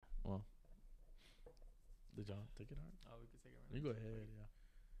Did y'all take it hard? Oh, we could take it right. You go ahead. Yeah.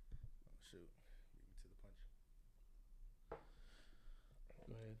 Oh, shoot. Beat me to the punch.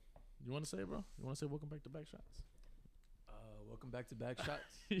 Go ahead. You want to say it, bro? You want to say welcome back to Back Shots? Welcome back to Back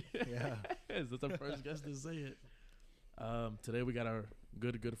Shots. Yeah. Yes, that's our first guest to say it. Today we got our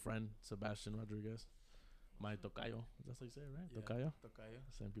good friend Sebastian Rodriguez, my tocayo. That's how you say it, right? Yeah. Tocayo. Tocayo.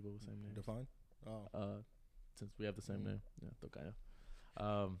 Same people with same name. Define? Oh. Since we have the same name, yeah, tocayo.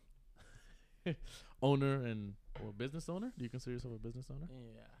 Owner and business owner. Do you consider yourself a business owner?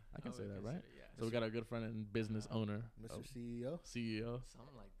 Yeah. I can say would that, right? consider, Yeah. So we got our good friend and business owner, Mr. CEO? CEO,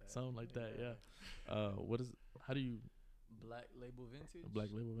 Something like that. something like that. Yeah. What is? How do you? Black Label Vintage. Black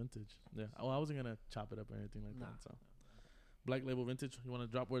Label Vintage. Yeah. Well, I wasn't gonna chop it up or anything like Nah. that. So, Black Label Vintage. You want to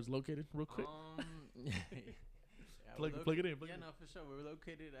drop where it's located, real quick? Yeah, plug we're it in. Plug yeah, it in. no, for sure. We're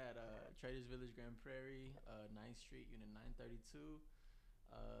located at Traders Village, Grand Prairie, 9th Street, Unit 932.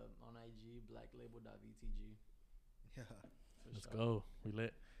 On IG, blacklabel.vtg. Yeah. Let's go. We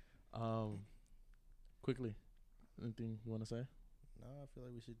lit. Quickly, anything you want to say? No, I feel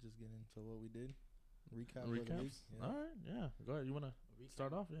like we should just get into what we did. Recap. For the week. Recaps. Yeah. All right. Yeah. Go ahead. You want to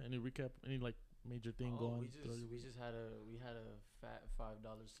start off? Yeah. Any recap? Any like major thing going? We just had a fat $5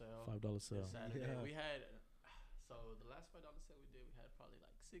 sale. $5 sale. This Saturday. Yeah. We had so the last $5 sale we did, we had probably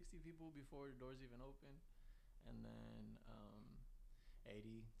like 60 people before the doors even opened, and then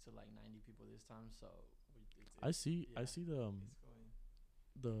 80 to like 90 people this time. So I see the it's going.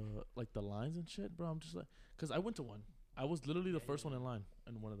 the like the lines and shit, bro. I'm just like, cause I went to one. I was literally the first one in line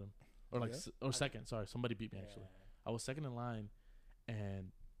in one of them, or like Yeah? or second. Sorry, somebody beat me actually. I was second in line,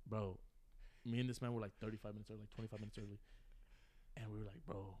 and bro, me and this man were like 35 minutes early, like 25 minutes early, and we were like,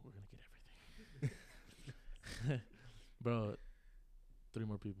 bro, we're gonna get everything, bro. Three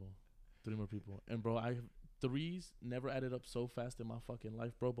more people, and bro, threes never added up so fast in my fucking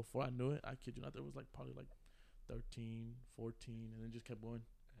life, bro. Before I knew it, I kid you not, there was like probably like 13, 14, and then just kept going.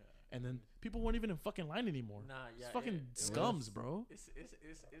 And then people weren't even in fucking line anymore. Nah, yeah, it's fucking it scums, was- bro. It's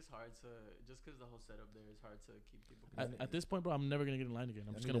hard to, just because the whole setup there is hard to keep people. At this point, bro, I'm never gonna get in line again.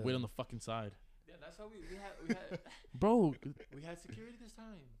 I'm I just need gonna wait to- on the fucking side, Yeah, that's how we had bro. we had security this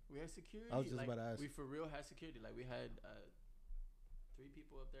time. We had security. I was just like, about to ask. We for real had security. Like we had 3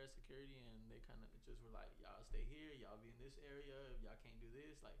 people up there at security, and they kind of just were like, y'all stay here, y'all be in this area, y'all can't do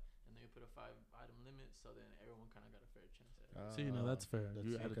this, like, and then we put a 5-item limit, so then everyone kind of got a fair chance at it. See, no, that's fair. That's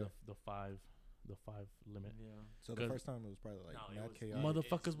You added okay. the five limit. Yeah. So the 'Cause- first time it was probably like No, it mad was- chaos.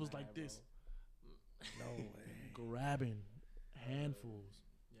 Motherfuckers it's was mad, like this. bro. No way. Grabbing handfuls.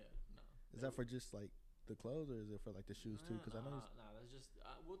 Yeah, no. Is that for just like the clothes or is it for like the shoes too? Because I know. Nah, that's just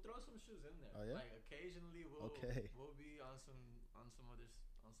we'll throw some shoes in there. Oh, yeah? Like occasionally we'll be on something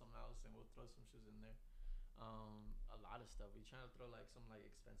else, and we'll throw some shoes in there. A lot of stuff. We trying to throw like some like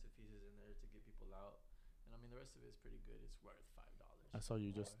expensive pieces in there to get people out. And I mean the rest of it is pretty good. It's worth $5. I saw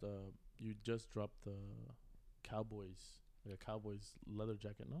you just dropped the Cowboys, like a Cowboys leather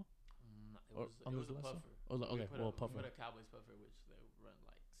jacket, no? It Or was, on it this was a last one? puffer. Oh, We okay. put Well, a, puffer. We put a Cowboys puffer, which they run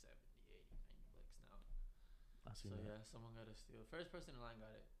like 70, 80, 90 bucks now. I see So that. yeah, someone got to steal. First person in line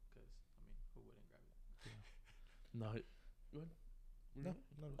got it, because I mean, who wouldn't grab it? No, go ahead. No.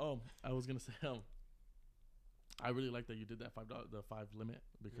 Oh, I was gonna say, I really like that you did that the 5 limit,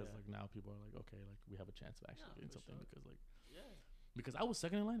 because Yeah. like now people are like, okay, like we have a chance of actually Yeah, getting for something, sure. because like Yeah. because I was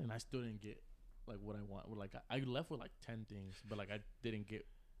second in line and I still didn't get like what I want. Like I left with like 10 things, but like I didn't get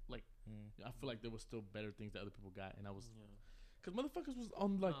like I feel like there was still better things that other people got, and I was Yeah. because motherfuckers was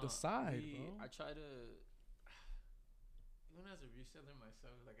on like the side, bro. I try to, even as a reseller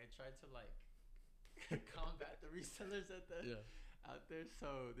myself, like I tried to like combat the resellers out there.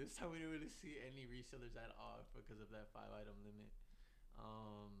 So this time we didn't really see any resellers at all because of that 5-item limit.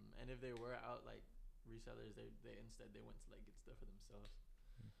 And if they were out like resellers, they instead they went to like get stuff for themselves.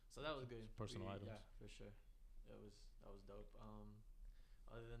 So that was good. Personal items. Yeah, for sure. That was dope.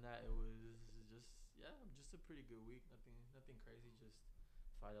 Other than that, it was just a pretty good week. Nothing crazy. Just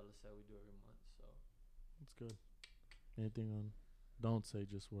 $5 sale we do every month. So It's good. Anything on? Don't say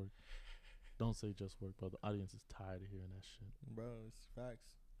just work. Don't say just work, bro. The audience is tired of hearing that shit. Bro, it's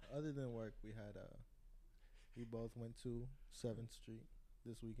facts. Other than work, we had we both went to 7th Street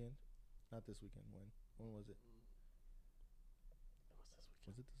this weekend. Not this weekend. When was it? It was this weekend.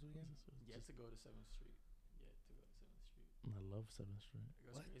 Was it this weekend? yet to go to 7th Street. Street. I love 7th Street.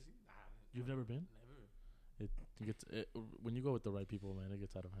 It goes crazy. Nah, You've never been? Never. It gets when you go with the right people, man. It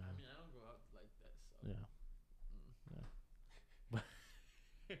gets out of hand. I mean, I don't go out like that. So. Yeah. Yeah.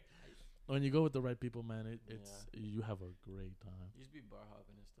 When you go with the right people, man, it's you have a great time. You used to be bar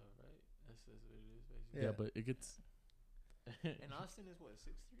hopping and stuff, right? That's what it is, basically. Yeah, but it gets And Austin is what,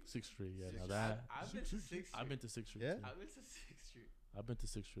 6th Street? 6th Street, yeah. Now Sixth- that I've been to 6th Street. I've been to 6th Street. Yeah? too. I've been to 6th Street. I've been to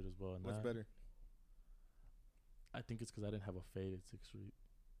 6th Street as well. And What's that- better? I think it's because I didn't have a fade at 6th Street,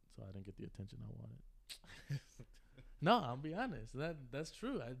 so I didn't get the attention I wanted. No, I'll be honest. That's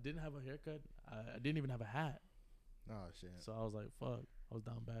true. I didn't have a haircut. I didn't even have a hat. Oh shit. So I was like, fuck. I was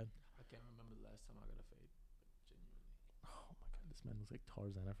down bad. I can't remember the last time I got a fade. Genuinely. Oh my god, this man looks like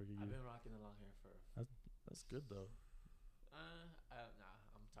Tarzan. I forget I've you. been rocking the long hair for. That's good though. Nah,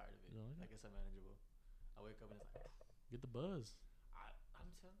 I'm tired of it. You don't like Like it's unmanageable. I wake up and it's like, Get the buzz. I'm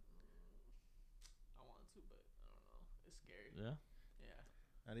telling. I want to, but I don't know. It's scary. Yeah, Yeah.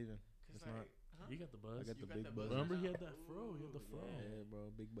 Not even. Cause It's not. huh? he got the buzz. I got You the got big that buzz. buzz Remember right he now? had that fro. He had the fro. Yeah, bro.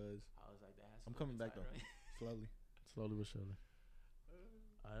 Big buzz. I was like, that. I'm coming back, though. Right? Slowly. Slowly but surely.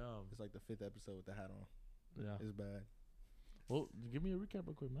 I It's like the 5th episode with the hat on. yeah. It's bad. Well, give me a recap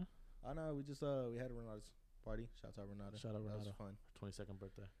real quick, man. I know. We just we had Renata's party. Shout out Renata. Shout out That was Renata. fun. 22nd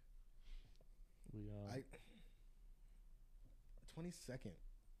birthday. We 22nd,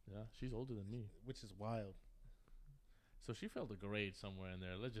 yeah, she's older than me, which is wild. so she failed a grade somewhere in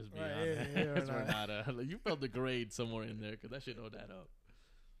there. Let's just be Right, honest. yeah, That's Renata. Renata. Like, you failed the grade somewhere in there because that shit don't add up.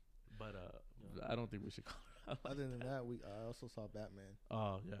 But I don't think we should call her out like Other than that, I also saw Batman.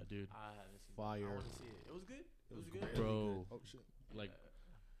 Oh yeah, dude. I haven't seen Fire. I want to see it. It was good. It was good. really Bro. good. Oh shit.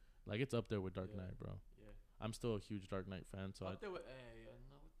 Like it's up there with Dark Yeah. Knight, bro. Yeah. I'm still a huge Dark Knight fan, so Up there with,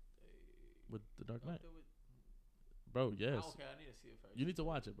 no, with the Dark up Knight, there with. bro. Yes, Okay, I need to see it first. you need to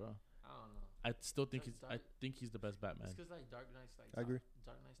watch it, bro. I don't know. I still think Dark- I think he's the best Batman. It's because like Dark Knight's like. I agree.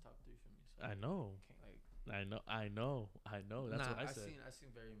 Dark Knight's top 3 for me. So I know, Can't like. I know. That's what I said. I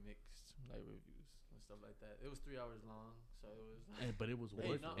seen very mixed like reviews and stuff like that. It was 3 hours long, so it was. But it was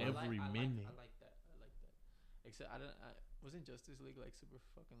Hey, worth no, every minute. I like that. Except wasn't Justice League like super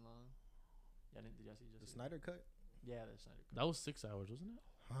fucking long? Yeah, did y'all see The Justice League? Snyder cut. Yeah, the Snyder Cut. That was 6 hours, wasn't it?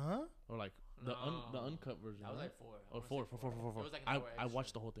 Huh? Or like the No. uncut version. That was right? like 4. Or four. It was like an hour I extra.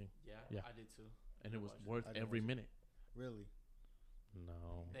 watched the whole thing, Yeah, Yeah. I did too. and it was watched it. worth I didn't every watch it. minute. Really?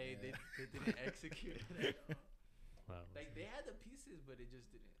 No, They Yeah. didn't execute it at all. wow. Like they had the pieces, but it just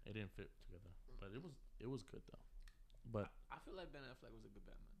didn't. It didn't fit together, but it was good though. But I feel like Ben Affleck was a good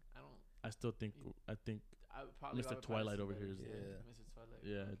Batman. I still think I probably Mr. would Twilight see over better. here is- Yeah. Mr. Twilight.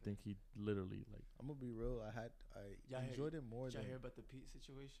 yeah, I Okay. think he literally like. I'm gonna be real. I Yeah, I enjoyed it more Did y'all than. hear about the Pete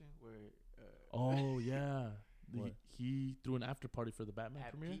situation where? Oh yeah, What? he threw an after party for the Batman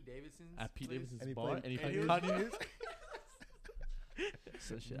at premiere Pete Davidson's at Pete place? Davidson's And he bar, played- and he and he played was- Kanye.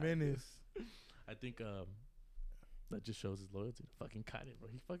 So shit. Menace. I think that just shows his loyalty to fucking Kanye, bro.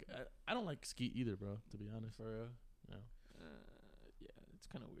 I don't like Skeet either, bro. To be honest, For real? yeah, Yeah, it's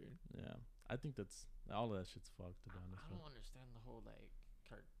kind of weird. yeah. I think that's all of that shit's fucked. To be honest, I bro. don't understand the whole like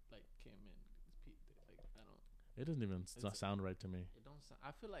Kim and Pete. Like I don't. It doesn't even It's- sound right to me. It don't sound.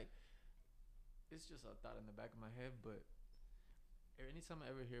 I feel like it's just a thought in the back of my head, but anytime I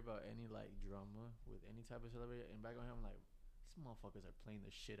ever hear about any like drama with any type of celebrity in the back of my head, I'm like, these motherfuckers are playing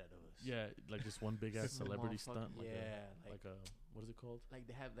the shit out of us. Yeah, like this one big ass These celebrity motherfuck- stunt. Like yeah, like a what is it called? like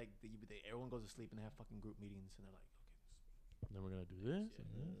they have like everyone goes to sleep and they have fucking group meetings and they're like, okay, Then we're gonna do this. Yeah. and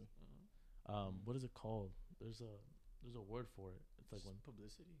this. What is it called? There's a word for it. It's like just when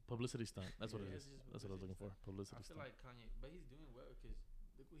publicity. publicity stunt. That's what it Yeah, is. it's just That's what I was looking for. publicity Publicity I feel stunt. like Kanye, but he's doing well because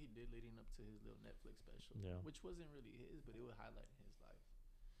look what he did leading up to his little Netflix special, Yeah. which wasn't really his, but it was highlighting his life.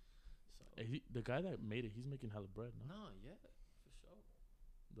 So The guy that made it, he's making hella bread, no? no, yeah, for sure.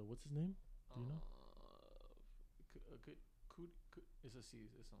 What's his name? Do you know? It's a C.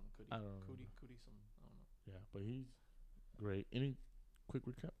 It's some Cudi. I don't know. Cudi. Some. I don't know. Yeah, but he's great. Any quick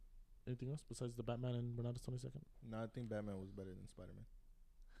recap? Anything else besides the Batman and Renata's 22nd? No, I think Batman was better than Spider-Man.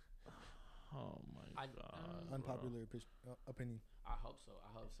 Oh my god! bro. Unpopular opinion. I hope so.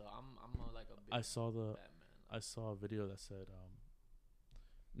 I'm like a big I saw the Batman. I saw a video that said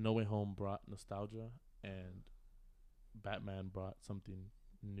No Way Home brought nostalgia and Batman brought something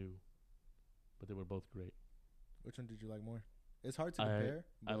new, but they were both great. Which one did you like more? It's hard to I- compare.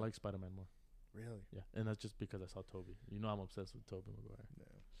 I but- like Spider-Man more. Really. Yeah, and that's just because I saw Toby. You know, I'm obsessed with Tobey Maguire.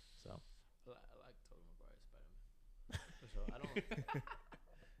 Yeah. So I like Tobey Maguire as Spider-Man. For sure. I don't.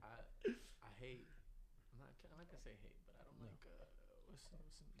 I hate. I'm not gonna say hate, but I don't No. like. What's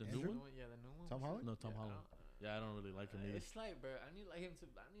The new Andrew? one? Yeah, the new one. Tom What's Holland? No, Tom Holland. Yeah, I don't really like him either. It's like, bro, I need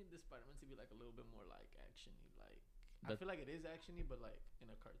this Spider-Man to be like a little bit more like actiony. Like I That- feel like it is actiony, but like in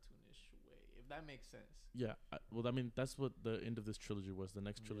a cartoonish way, if that makes sense. Yeah, well, I mean, that's what the end of this trilogy was. The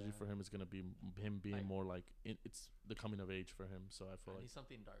next trilogy Yeah. for him is gonna be him being Like- more like it's the coming of age for him. So I feel I like need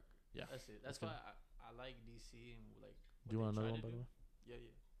something darker. Yeah, That's it. That's it's why I like DC and like. Do you want what another they one, by try the to way?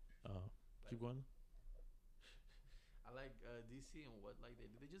 do. Yeah. Keep going. I like DC and what like they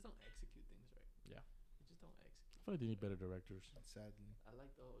do. They just don't execute things right. Yeah. They just don't execute. I feel like they need better directors. Sadly, I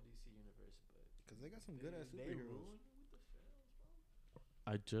like the whole DC universe, but because they got some good ass they superheroes. ruined it with the films, bro.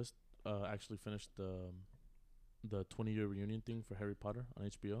 I just actually finished the 20-year reunion thing for Harry Potter on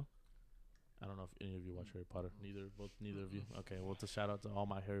HBO. I don't know if any of you watch Harry Potter. Neither of you. Okay, well, to shout out to all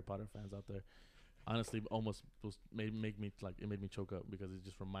my Harry Potter fans out there. Honestly, almost made me like it made me choke up because it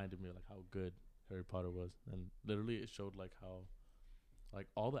just reminded me like how good Harry Potter was, and literally it showed like how, like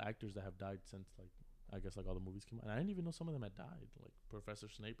all the actors that have died since like I guess like all the movies came out, and I didn't even know some of them had died. Like Professor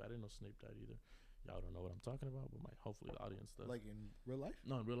Snape, I didn't know Snape died either. Y'all don't know what I'm talking about, but hopefully the audience does. Like in real life?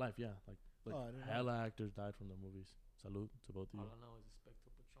 No, in real life, yeah. Like Oh, I didn't know. hella actors died from the movies. Salute to both of you. All I know is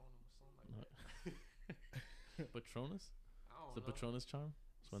Expecto Patronum or something like that. Patronus? I don't The know. Patronus charm?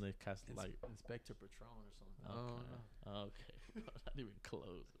 It's when they cast like. Inspector Patron or something. I Okay. don't know. Okay. Not even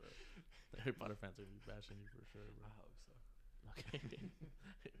close, bro. The Harry Potter fans are gonna be bashing you for sure, bro. I hope so. Okay.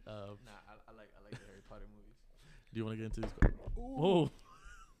 Nah, I like the Harry Potter movies. Do you want to get into these? Ooh. Oh,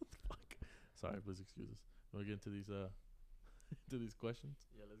 fuck. Sorry, please excuse us. You want to get into these into these questions?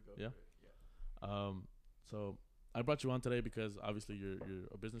 Yeah, let's go. Yeah? For it. Yeah. So I brought you on today because obviously you're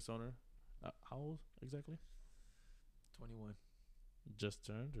a business owner. How old exactly? 21. Just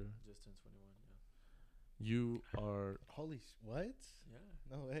turned, or Just turned 21. Yeah. you are? Holy what? Yeah.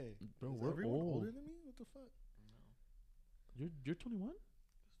 No way. Bro, Is we're everyone old. older than me? What the fuck? No. You're 21.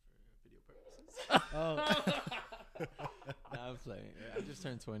 Just for video purposes. Oh, Nah, I'm playing. Yeah, I just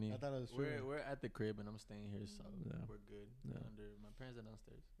turned 20. I thought it was true. We're at the crib and I'm staying here, so Yeah. we're good. Yeah. My parents are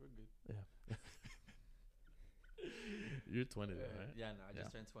downstairs. We're good. Yeah. You're 20, though, right? Yeah, no, I just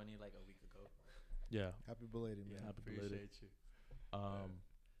Yeah. turned 20 like a week ago. Yeah. Happy belated, man. Yeah, Happy appreciate belated. you.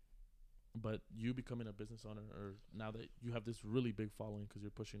 But you becoming a business owner, or now that you have this really big following, because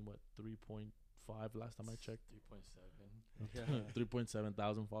you're pushing what 3.5 last time I checked, 3.7. 3.7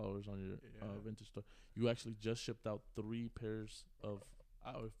 thousand followers on your Yeah. vintage store. You actually just shipped out 3 pairs of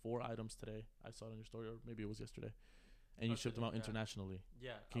or 4 items today. I saw it on your story, or maybe it was yesterday, and you Oh, shipped them out today, yeah. internationally.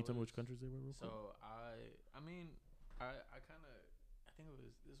 Yeah. Can you tell me which countries they were? Real quick? So I mean, I kind of, I think it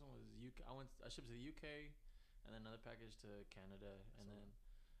was, this one was UK. I shipped to the UK, and then another package to Canada, and then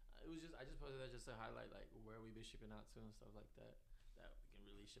it was just, I just posted that just to highlight like where we've been shipping out to and stuff like that. That we can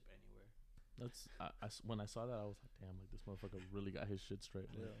really ship anywhere. That's when I saw that, I was like, damn, like this motherfucker really got his shit straight.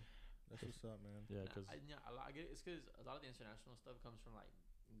 Like, Yeah. That's what's up, man. yeah, Nah, because I get it. It's because a lot of the international stuff comes from like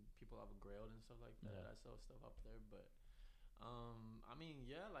people have grailed and stuff like that. Yeah. I sell stuff up there, but I mean,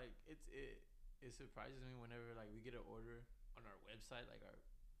 yeah, like it surprises me whenever like we get an order on our website, like the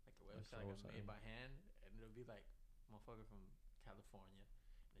website like made by hand, and it'll be like motherfucker from California,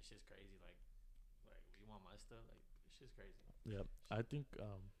 and it's just crazy. Like you want my stuff? Like it's just crazy. yeah, I think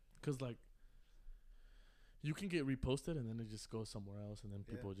because like you can get reposted and then it just goes somewhere else, and then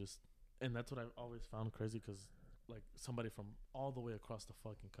Yeah. people just, and that's what I've always found crazy, because like somebody from all the way across the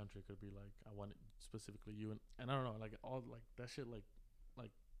fucking country could be like, I want it specifically you, and I don't know, like all like that shit like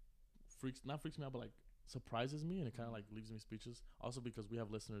freaks me out, but like surprises me, and it kind of like leaves me speechless. Also because we have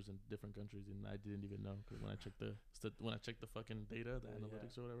listeners in different countries, and I didn't even know, because when I checked the fucking data, the Yeah.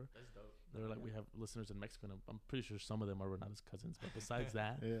 analytics or whatever, That's dope. they were like, we have listeners in Mexico, and I'm pretty sure some of them are Renata's cousins, but besides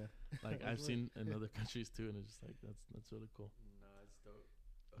that, Yeah. like That's I've lit. seen in other countries too, and it's just like that's really cool. Nah, it's dope.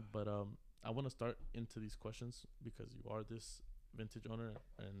 But I want to start into these questions because you are this vintage owner,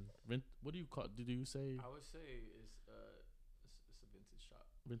 and what do you call? Did you say I would say it's a vintage shop.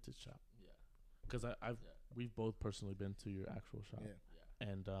 vintage shop? Yeah. Because Yeah. we've both personally been to your actual shop, Yeah. Yeah.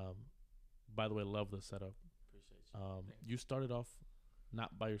 and by the way, love the setup. Appreciate you. Thank You started off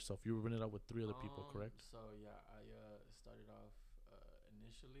not by yourself. You were rented out with 3 other people, correct? So yeah, I started off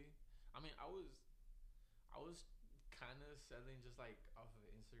initially. I mean, I was kind of selling just like off of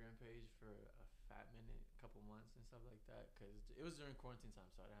an Instagram page for a fat minute, a couple months and stuff like that, because it was during quarantine time,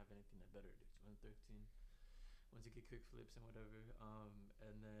 so I didn't have anything that better to do. So I went thrifting, went to get quick flips and whatever.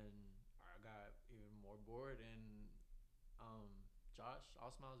 And then I got even more bored, and Josh,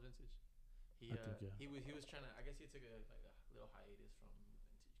 All Smiles Vintage, he I think, yeah. he was trying to, I guess he took a little hiatus from Vintage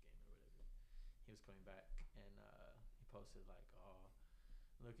Game or whatever. He was coming back, and he posted like, oh,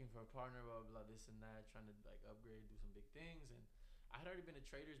 looking for a partner, blah, blah blah, this and that, trying to like upgrade, do some big things. And I had already been to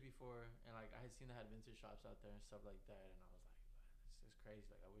Traders before, and like I had seen they had vintage shops out there and stuff like that, and I was like, this is crazy.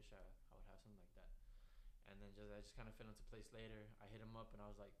 Like I wish I would have something like that. And then I just kind of fell into place later. I hit him up and I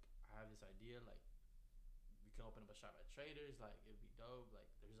was like, I have this idea, like we can open up a shop at Traders, like it'd be dope. Like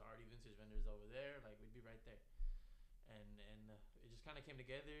there's already vintage vendors over there, like we'd be right there. And it just kind of came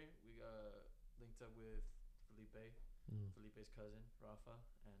together. We linked up with Felipe's cousin Rafa,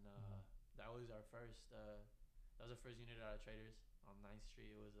 and that was our first That was the first unit out of Traders on 9th Street.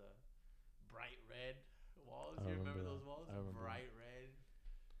 It was a bright red walls. I You remember remember those walls? I remember Bright red.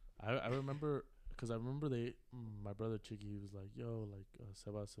 I remember because I remember my brother Chicky, he was like, yo, like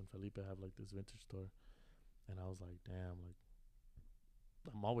Sebas and Felipe have like this vintage store, and I was like, damn,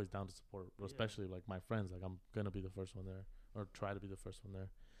 like I'm always down to support, Yeah. especially like my friends. Like I'm gonna be the first one there, or try to be the first one there.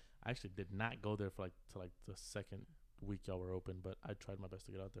 I actually did not go there for like to like the second week y'all were open, but I tried my best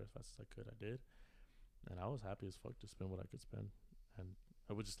to get out there as fast as I could. I did, and I was happy as fuck to spend what I could spend, and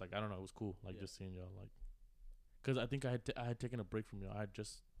I was just like, I don't know, it was cool, like just seeing y'all, like, cause I think I had taken a break from y'all. I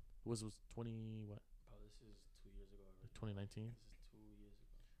just was 20 what? Oh, this is 2 years ago already. 2019. This is 2 years ago.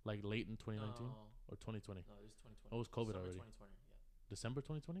 Like late in 2019 No, or 2020. no, this is 2020. Oh, it was COVID Summer already. 2020. Yeah. December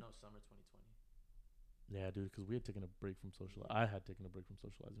 2020. No, summer 2020. Yeah, dude, because we had taken a break from social. I had taken a break from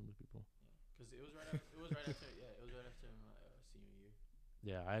socializing with people. Yeah, because it was right. After, it was right after. Yeah, it was right after my senior year.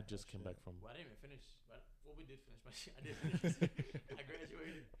 Yeah, I had just came back from. Well, I didn't even finish. But well, we did finish my shit. I did finish. I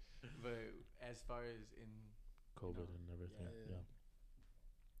graduated. But as far as in COVID and everything, yeah.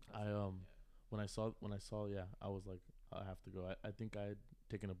 Yeah. When I saw, yeah, I was like, I have to go. I think I had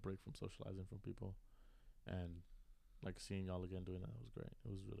taken a break from socializing from people, and like seeing y'all again doing that was great.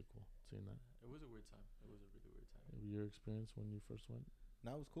 It was really cool seeing that. It was a weird time. It was a really weird time. Your experience when you first went?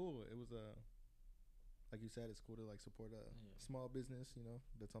 No, it was cool. It was like you said, it's cool to like support a small business, you know,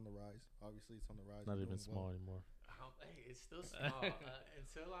 that's on the rise. Obviously, it's on the rise. Not even small anymore. Hey, it's still small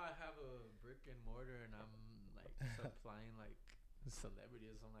until I have a brick and mortar and I'm like supplying like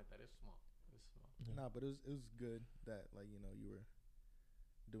celebrity or something like that. It's small. It's small. Yeah. Nah, but it was good that like, you know, you were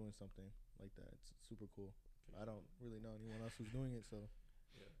doing something like that. It's super cool. I don't really know anyone else who's doing it, so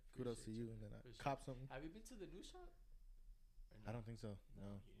yeah, kudos to you. And then I cop something. Have you been to the new shop? I don't think so.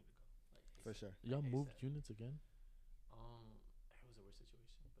 No. You need to go. Like, for sure. Y'all moved units again? It was a weird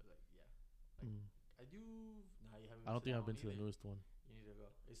situation, but like like I do. Nah, you haven't. I don't think I've been to the newest one. You need to go.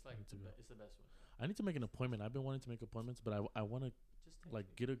 It's like it's the best one. I need to make an appointment. I've been wanting to make appointments, but I want to just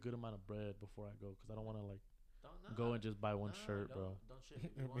like get a good amount of bread before I go, because I don't want to like go and just buy one shirt, bro. Don't shit.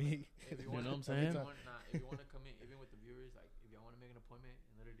 If you know what I'm If saying? you want to come in, even with the viewers, like if you want to make an appointment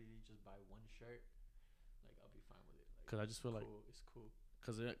and literally just buy one shirt, like I'll be fine with it. Like, cause I just feel like it's cool.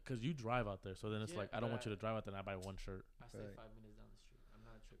 Cause you drive out there, so then it's like I don't want you to drive out there and I buy one shirt. I stay 5 minutes down the street. I'm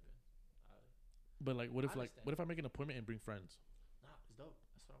not tripping. But like, what if I make an appointment and bring friends? Nah, it's dope.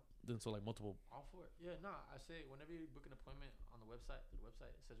 That's what I'm. Then so like multiple. All for it. Yeah, nah. I say whenever you book an appointment on the website, it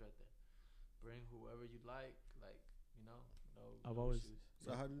says right there, bring whoever you'd like you know. I've always. Issues.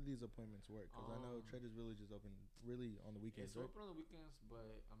 So how do these appointments work? Because I know Traders Village is open really on the weekends. It's open on the weekends,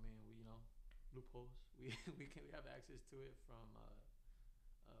 but I mean, we loopholes. We have access to it from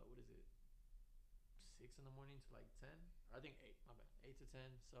what is it? 6 in the morning to like 10. Or I think 8. My bad. 8 to 10.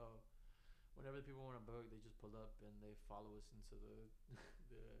 So whenever the people want to book, they just pull up and they follow us into the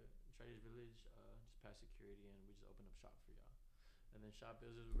Traders Village, just past security, and we just open up shop for y'all. And then shop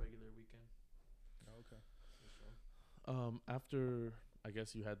is a regular weekend. Oh, okay. For sure. After I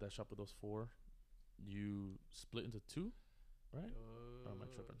guess you had that shop with those 4, you split into 2, right? Or am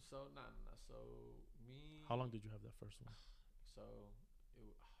I tripping? So nah. So me. How long did you have that first one? So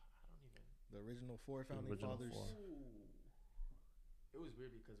I don't even. The original 4 founding fathers. 4. It was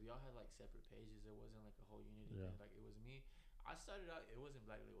weird because we all had like separate pages. It wasn't like a whole unity thing. Like it was me. I started out. It wasn't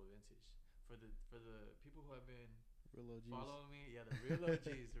Black Label Vintage. For the people who have been real OGs following me, yeah, the real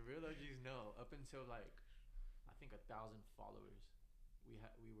OGs, the real OGs know. Up until like I think 1,000 followers, we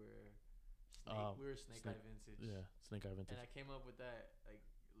were Snake Eye Vintage. Yeah, Snake Eye Vintage. And I came up with that like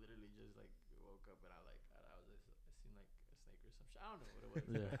literally just like woke up and I was just, it seemed like a snake or some shit. I don't know what it was.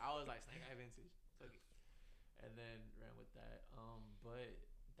 Yeah. I was like Snake Eye Vintage. And then ran with that. But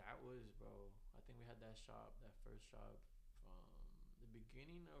that was, bro. I think we had that first shop from the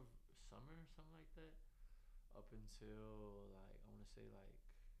beginning of summer, something like that, up until like I want to say like,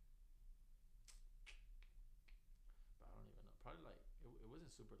 but I don't even know. Probably like it wasn't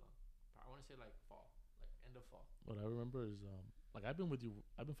super long. I want to say like fall, like end of fall. What I remember is like I've been with you.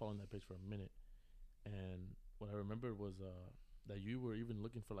 I've been following that page for a minute, and what I remember was that you were even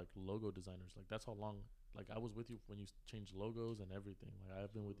looking for like logo designers. Like that's how long. Like I was with you when you changed logos and everything. Like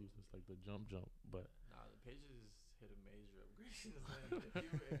I've been with you since like the jump. But nah, the pages hit a major upgrade.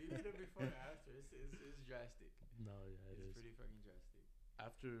 if you did it before or after, it's drastic. No, yeah, it's pretty fucking drastic.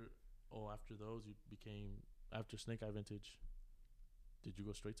 After those, you became after Snake Eye Vintage. Did you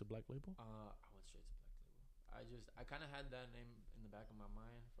go straight to Black Label? I went straight to Black Label. I kind of had that name in the back of my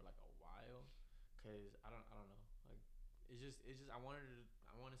mind for like a while, cause I don't know. Like it's just I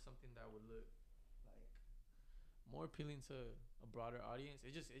wanted something that would look like more appealing to a broader audience.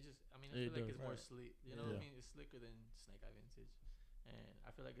 It just. I mean, I It feel like does. it's more Right. sleek. You know what Yeah. I mean? It's slicker than Snake Eye Vintage, and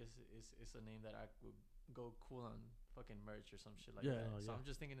I feel like it's a name that I would go cool on fucking merch or some shit like Yeah, that. no, So yeah. I'm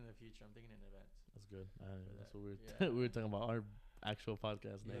just thinking in the future. I'm thinking in advance. That's good. That's that. what we were Yeah. we were talking about our actual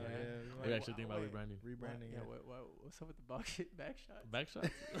podcast name. Yeah. We're Wait, actually thinking about wait. rebranding. rebranding. Yeah. Yeah. What's up with the back shots? Back shots.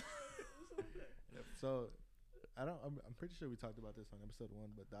 So, I'm pretty sure we talked about this on episode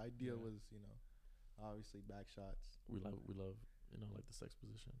 1, but the idea Yeah. was, obviously back shots, we love like the sex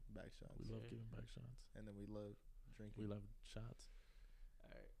position. back shots, We love Sure. giving back shots. and then we love We drinking. love shots.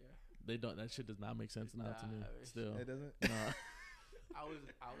 Alright, yeah. They don't. That shit does not make sense now to me. Nah, it's- Still, It doesn't. nah. I was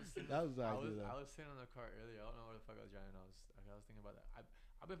sitting. That was the idea, though. I was sitting on the car earlier. I don't know where the fuck I was driving. I was thinking about that.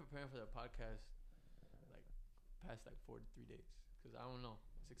 I've been preparing for the podcast like past like 3 days because I don't know.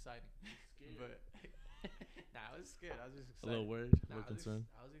 It's exciting. But nah, I was scared. I was just A excited. little worried, a Nah, little concerned.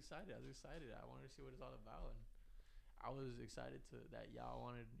 I was excited. I wanted to see what it's all about, and I was excited that y'all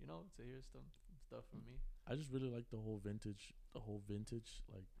wanted to hear some stuff from me. I just really like the whole vintage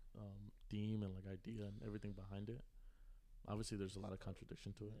like theme and like idea and everything behind it. Obviously, there's a lot of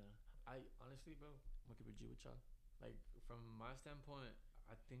contradiction to it. I honestly, bro, I'm gonna keep it G with y'all. Like from my standpoint,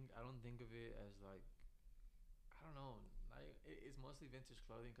 I don't think of it as like, I don't know, like it's mostly vintage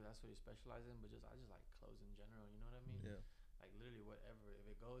clothing because that's what you specialize in. But I just like clothes in general. You know what I mean? Yeah. Like literally whatever. If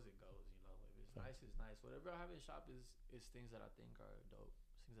it goes, it goes. You know, if it's Facts. nice, it's nice. Whatever I have in shop is things that I think are dope.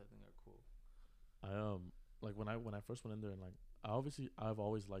 Things I think are cool. I like when I first went in there and like I've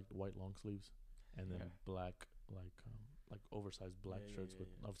always liked white long sleeves, and then Yeah. black like oversized black Yeah, shirts yeah, with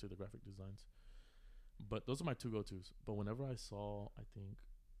yeah. obviously the graphic designs. But those are my two go-tos. But whenever I saw, I think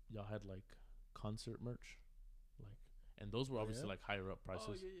y'all had like concert merch, like, and those were Oh, obviously yeah? like higher up prices.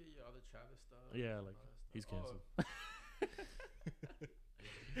 Oh yeah. All the Travis stuff. Yeah, and like, all that stuff. he's Oh, canceled.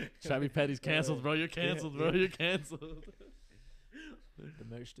 Travis Petty's canceled, bro. You're canceled, bro. You're canceled. the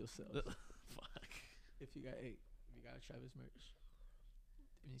merch still sells. Fuck. If you got Travis merch,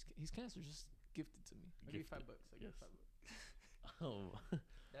 and he's canceled, just gift it to me. I'll give you Gift $5. it. I'll give you Yes. $5. Oh,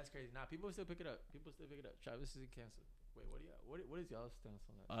 That's crazy. Nah, people still pick it up. Travis isn't canceled. Wait, what is y'all's stance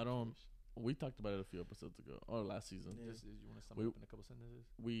on that? I don't. We talked about it a few episodes ago or last season. Yeah. Just you want to sum We- it up in a couple sentences?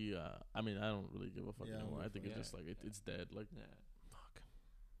 We, I mean, I don't really give a fuck Yeah, I don't anymore. I give a think fuck. it's just like Yeah. it's dead. Like, Yeah. fuck.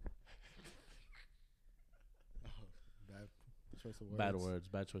 Bad choice of words.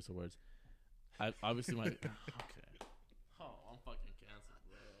 Bad choice of words. I obviously my okay. Oh, I'm fucking canceled,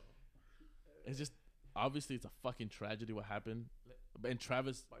 bro. It's just obviously it's a fucking tragedy what happened, and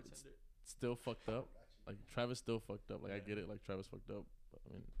Travis Bartender. still fucked up. Like Travis still fucked up. Like I Yeah. get it. Like Travis fucked up. But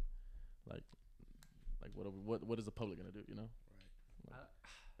I mean, like what is the public gonna do? You know? Right.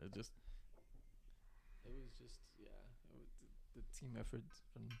 Like, it just It was just the team effort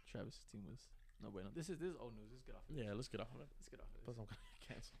from Travis's team was no bueno. This is old news. Let's get off of this. yeah. Let's get off of it. Let's get off of Plus, this. I'm gonna get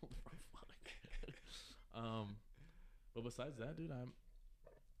canceled, bro. Fuck. But besides that, dude,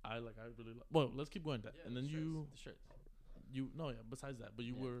 I really well. Let's keep going. Yeah, And then the shirts. besides that, but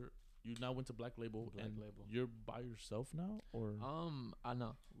you Yeah. you now went to Black Label Black and Label. you're by yourself now, or I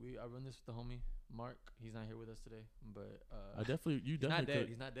know. I run this with the homie Mark. He's not here with us today, but you definitely he's not dead. could.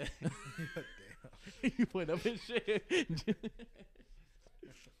 He's not dead. You point up his shit.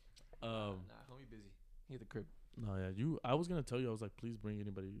 Nah, homie busy. He at the crib. No, yeah, I was gonna tell you. I was like, please bring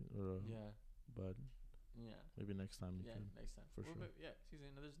anybody, Yeah, but yeah, maybe next time you yeah. can. Next time, for Well, sure. Yeah, season.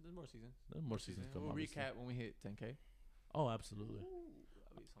 There's more seasons. There are more seasons come. We'll obviously. recap when we hit 10K. Oh, absolutely. Ooh,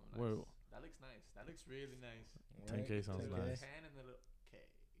 that'll be something Where- nice. That looks nice. That looks really nice. 10K sounds The nice. 10 and the little K.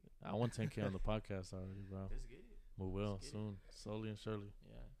 I want 10K on the podcast already, bro. Let's get it. We will get it. soon, slowly and surely.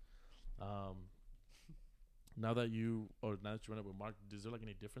 Yeah. Now that you run it with Mark, is there like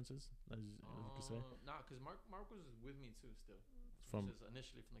any differences that you could say? Nah, cause Mark was with me too still. From Just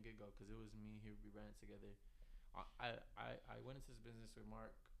initially from the get go, cause it was me. We ran it together. I went into this business with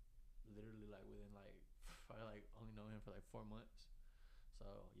Mark, literally like within like I only know him for like 4 months. So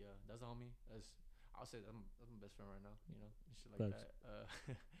yeah, that's the homie. I'll say that's my best friend right now. You know, and shit like Facts.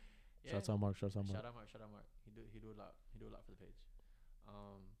 that. Yeah. Shouts out Mark. Shouts out Mark. Shout out Mark. He do a lot. He do a lot for the page.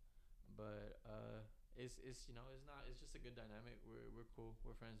 But it's it's just a good dynamic. We're cool.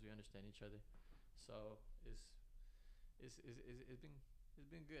 We're friends. We understand each other. So it's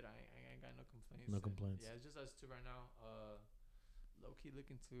been good. I ain't got no complaints. No And complaints. yeah, it's just us two right now. Low key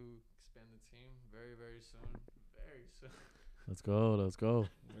looking to expand the team very soon. Very soon. Let's go. We're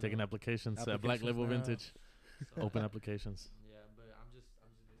Taking not- applications at Black applications Label now. Vintage. So, Open applications. Yeah, but I'm just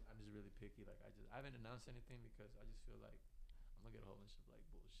really picky. Like I haven't announced anything because I just feel like I'm gonna get a whole bunch of like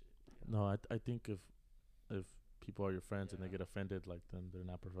bullshit. You know? No, I think if people are your friends and they Yeah. get offended, like then they're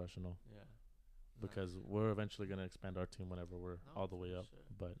not professional. Yeah. because we're eventually gonna expand our team whenever we're all the way for up. sure.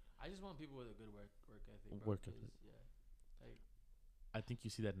 But I just want people with a good work ethic. Bro, Work ethic. Yeah. Like, I think you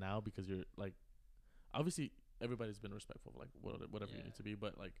see that now because you're like, obviously everybody's been respectful, like whatever you Yeah. need to be.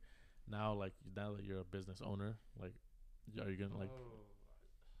 But like now that you're a business owner, like, are you gonna like? oh,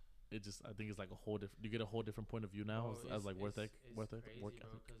 It just I think it's like a whole different. You get a whole different point of view now bro, as like it's work crazy, work bro. ethic.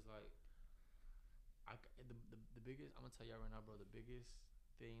 Because like, the biggest. I'm gonna tell you right now, bro. The biggest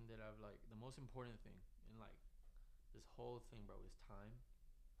thing that I've like, the most important thing in like this whole thing, bro, is time.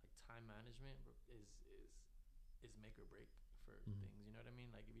 Like time management, bro, is make or break for Mhm. things. You know what I mean?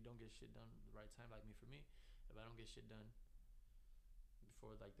 Like if you don't get shit done at the right time, like for me, if I don't get shit done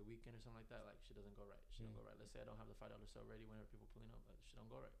before like the weekend or something like that, like shit doesn't go right. Shit don't go right. Let's say I don't have the $5 sale ready whenever people pulling up, like, shit don't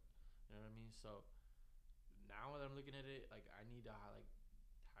go right. You know what I mean? So now that I'm looking at it, like I need to like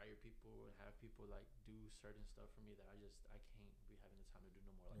hire people and have people like do certain stuff for me that I can't be having the time to do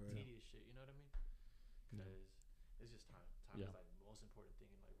no more like Right. tedious shit. You know what I mean? Yeah. Because it's just time. Time Yeah. is like the most important thing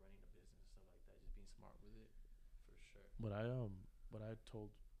in like running a business and stuff like that. Just being smart with it, for sure. What I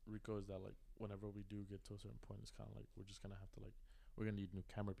told Rico is that like whenever we do get to a certain point, it's kind of like we're just gonna have to like we're gonna need new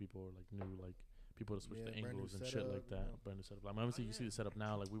camera people or like new like people to switch Yeah, the brand new angles and shit like setup, that. you know. Brand new setup. Like obviously you see the yeah. setup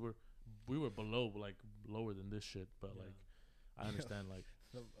now. Like we were below like lower than this shit, but Yeah. like I understand like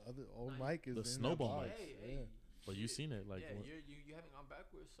The other old Nah, mic is the in that snowball box. mic. Yeah. but you seen it like yeah, when- you haven't gone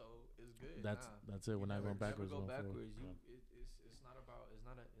backwards, so it's good. that's it. We're You not never- going backwards. Never go going forward. backwards. Yeah. It's not about it's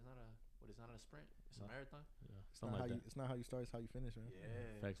not a sprint. It's No. a marathon. Yeah, It's not something how like you. that. It's not how you start. It's how you finish, man.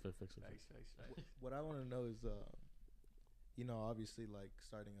 Yeah. Facts. What I want to know is, you know, obviously, like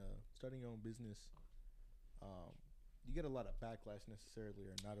starting your own business, you get a lot of backlash necessarily,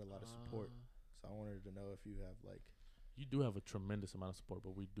 or not a lot of support. So I wanted to know if you have like, You do have a tremendous amount of support,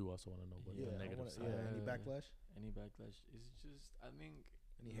 but we do also want to know what the I negative wanna- side. any Uh, backlash, Any backlash? It's just I think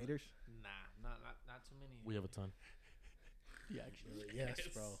any haters? Nah, not too many. We have a ton. Yeah, actually. Yes,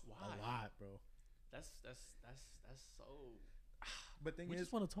 bro. Why? A lot, bro. That's so. But thing We is,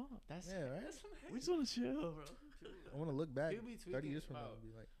 just want to talk. That's Yeah, right? That's We just want to chill, bro. I want to look back People be 30 years tweaking from now about- and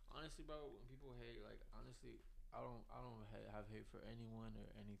be like, Honestly, bro, when people hate, like, honestly, I don't have hate for anyone or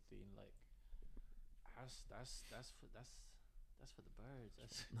anything. Like, that's for the birds.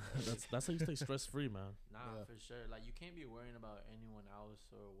 that's how you stay stress free, man. Yeah. For sure. Like, you can't be worrying about anyone else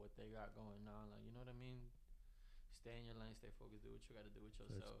or what they got going on. Like, you know what I mean? Stay in your lane, stay focused, do what you got to do with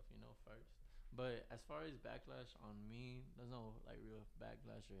yourself, you know, first. But as far as backlash on me, there's no like real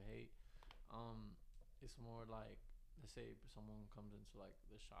backlash or hate. It's more like, let's say someone comes into like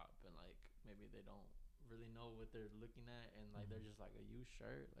the shop and like maybe they don't really know what they're looking at, and like they're just like a used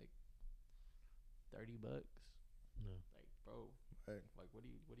shirt, like $30. Yeah. Like, bro, right. like what are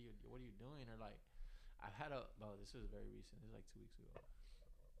you doing? Or like, I've had this was very recent. This was like 2 weeks ago.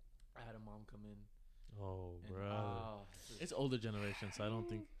 I had a mom come in. Oh, And, bro. this It's is- older generation, so I don't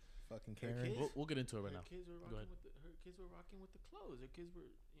think Fucking Her Karen. kids- we'll get into it right her now. kids were Go ahead. her kids were rocking with the clothes. Her kids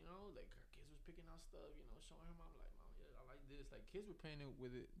were, you know, like her kids was picking out stuff, you know, showing her mom like, mom, yeah, I like this. Like kids were paying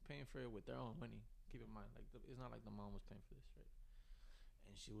for it with their own money. Keep in mind, like it's not like the mom was paying for this, right?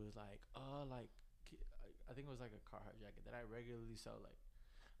 And she was like, I think it was like a Carhartt jacket that I regularly sell like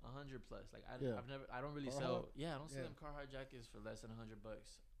 100 plus. Like Yeah. I don't really Carhartt? sell. Yeah, I don't sell Yeah. them Carhartt jackets for less than $100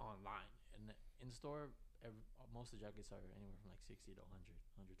 online, and in store. Most of the jackets are anywhere from like 60 to 100,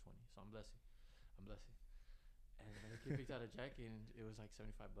 120. So I'm blessed. And then the kid picked out a jacket and it was like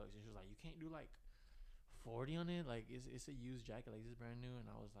 $75. And she was like, "You can't do like 40 on it. Like it's a used jacket. Like this is brand new." And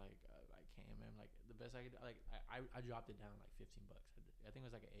I was like, "I can't, man. Like the best I could. Like I dropped it down like $15. I think it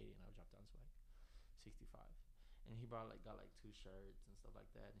was like an 80, and I dropped down to like 65. And he got like 2 shirts and stuff like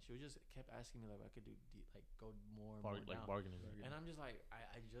that. And she was just kept asking me like I could do like go more and more down. Bargaining. And I'm just like,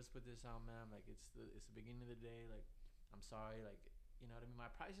 I just put this out, man. Like it's the beginning of the day. Like I'm sorry. Like you know what I mean. My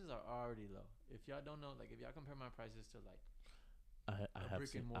prices are already low. If y'all don't know, like if y'all compare my prices to like I a have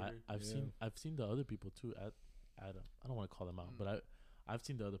brick and seen. mortar. I've seen the other people too at I don't want to call them out, but I've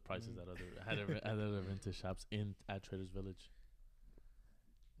seen the other prices at other vintage shops at Traders Village.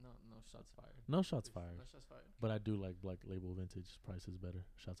 no shots fired. No shots fired. No shots fired. But I do like Black Label Vintage prices better.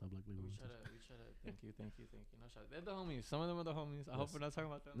 Shots out Black Label We Vintage. try to. Thank you. No shots. They're the homies. Some of them are the homies. I hope Yes. we're not talking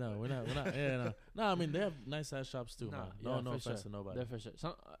about them. No, but- we're not. Yeah, no. I mean they have nice ass shops too, Nah, man. yeah, No for offense sure. to nobody. They're for sure.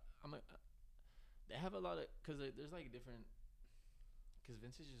 Some they have a lot of there's like different. Because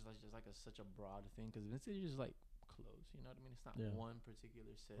vintage is like just like such a broad thing. Because vintage is like clothes. You know what I mean? It's not Yeah. one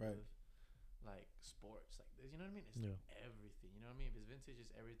particular set Right. of like sports like this. You know what I mean? It's Yeah. everything. You know what I mean? If it's vintage,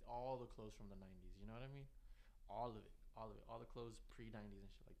 it's all the clothes from the 90s. You know what I mean? All of it. all of it, all the clothes pre-90s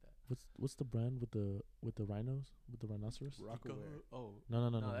and shit like that. What's the brand with the rhinos, with the rhinoceros? Rockaware. Oh No,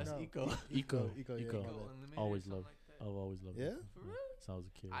 that's No. Eco. Eco. Eco. Yeah, Eco. my bad. Unlimited Always or something loved. like that. I've always loved Yeah? it. For real? Since I was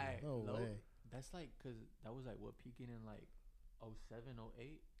a kid. No way. That's like, cause that was like what, peaking in like 07,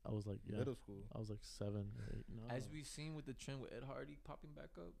 08. I was like, yeah. Middle school. I was like 7 or 8. No. As we've seen with the trend with Ed Hardy popping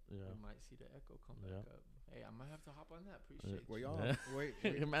back up, Yeah. we might see the Echo come Yeah. back up. Hey, I might have to hop on that. Appreciate Were you. y'all Yeah. wait,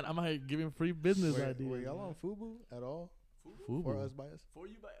 Hey, man, I'm out here giving free business were, ideas. were y'all on Fubu at all? Fubu? For us by us? For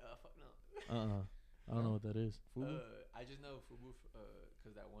you, but fuck no. I don't know what that is. Fubu? I just know Fubu,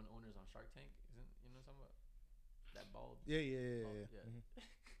 cause that one owner's on Shark Tank, isn't, you know what I'm talking about? That bald. Yeah. Yeah. Mhm.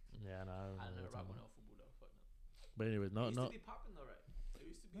 Yeah, no, I don't know. I what never you're rock talking one about. on Fubu though. Fuck no. But anyways, It no, used no. to be popping though, right? It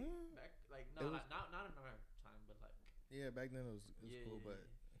used to be back, like It was- not in our time, but like Yeah, back then it was cool, but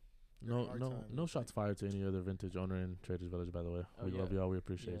No, our no, time, no it's shots fired to any other vintage owner in Traders Village. By the way, Oh, we love yeah. y'all. We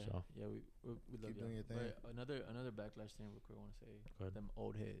appreciate y'all. Yeah, we love Keep y'all. doing your thing. But another backlash thing, real quick, I want to say, Go ahead. them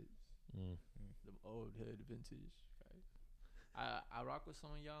old heads, Mm. them old head vintage. Right? I rock with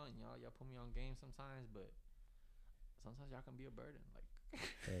some of y'all, and y'all put me on game sometimes, but sometimes y'all can be a burden. Like,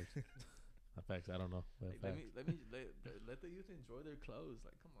 Facts. Facts. I don't know. But like facts. let the youth enjoy their clothes.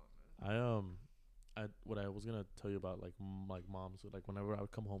 Like, come on, man. What I was gonna tell you about like moms, like whenever I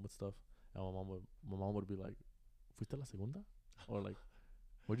would come home with stuff, and my mom would be like, "Fuiste la segunda?" Or like,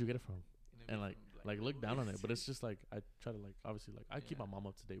 "Where'd you get it from?" You know, And from like the look down on it, but movies. it's just like I try to like obviously like I keep Yeah. my mom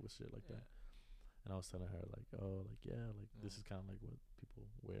up to date with shit like Yeah. that. And I was telling her like, oh, like yeah, like this Yeah. is kind of like what people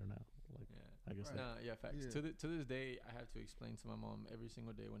wear now. Like Yeah. I guess Right. like, No, yeah, facts. Yeah. To this day, I have to explain to my mom every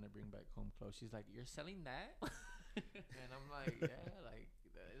single day when I bring back home clothes. She's like, "You're selling that?" And I'm like, "Yeah, like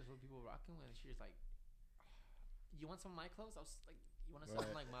that is what people rocking with." And she's like, "You want some of my clothes?" I was like, "You want to sell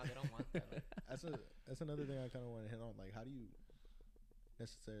them?" Right. Like, "Ma, they don't want that." Like, That's another thing I kind of want to hit on. Like, how do you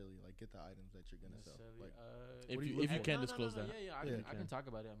necessarily like get the items that you're gonna sell? necessarily, Like, if what do you you look if you for? can't disclose that, Yeah, I Yeah. can talk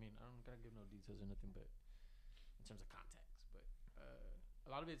about it. I mean, I don't gotta give no details or nothing, but in terms of context, but a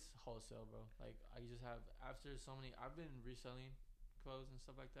lot of it's wholesale, bro. Like, I just have after so many. I've been reselling clothes and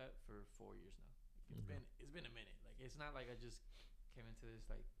stuff like that for 4 years now. It's been a minute. Like, it's not like I just came into this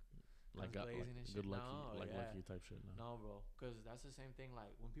like blazing and shit. good lucky, No, like yeah. lucky type shit. No. No, bro, because that's the same thing.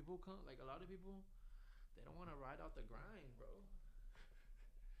 Like, when people come, like a lot of people, they don't want to ride out the grind, bro.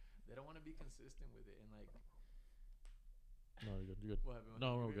 They don't want to be consistent with it, and like, No, you're good. You're good. what happened?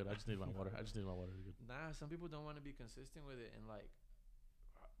 No, we're good. I just need my water. I just need my water. You're good. Nah, some people don't want to be consistent with it, and like,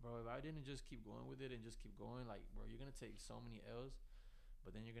 bro, if I didn't just keep going with it and just keep going, like, bro, you're gonna take so many L's,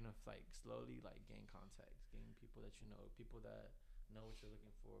 but then you're gonna like slowly like gain contacts, gain people that you know, people that know what you're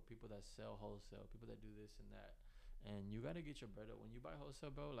looking for, people that sell wholesale, people that do this and that, and you gotta get your bread up. When you buy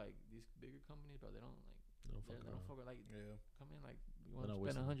wholesale, bro, like these bigger companies, bro, they don't like, Don't they fuck don't around. fuck with, like, yeah, come in like, you They're want to not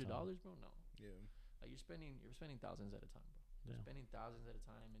spend wasting their $100, bro? No, yeah. like you're spending thousands at a time, bro. Yeah. Spending thousands at a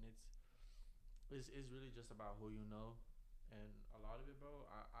time, and it's really just about who you know, and a lot of it, bro.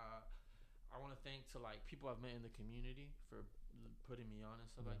 I want to thank to like people I've met in the community for putting me on and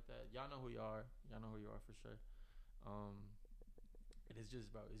stuff Yeah. like that. Y'all know who you are. Y'all know who you are for sure. It is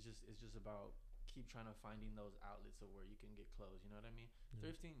just about it's just about keep trying to finding those outlets of where you can get clothes. You know what I mean? Yeah.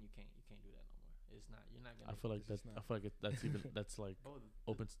 Thrifting, you can't do that no more. It's not. You're not gonna. I feel like It's that. just not- I feel like that's even that's like Bro,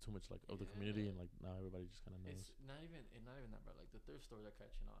 open to too much like of the community, Yeah. and like now everybody just kind of knows. It's not even that, bro. Like the thrift stores are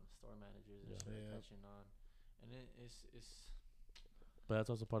catching on, store managers and Yeah. shit are Yeah. catching on, and it's But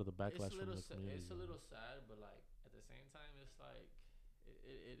that's also part of the backlash it's a from little the community. it's a little sad, but like at the same time, it's like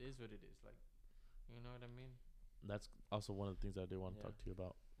it is what it is. Like, you know what I mean? That's also one of the things that I did want to Yeah. talk to you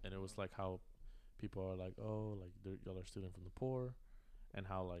about, and it was like how people are like, oh, like y'all are stealing from the poor, and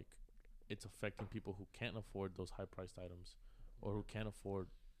how like it's affecting people who can't afford those high priced items, or who can't afford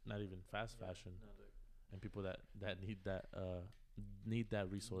not even fast Yeah. fashion, No, look. and people that need that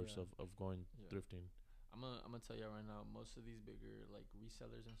resource Yeah. of going Yeah. thrifting. I'm gonna tell you right now, most of these bigger like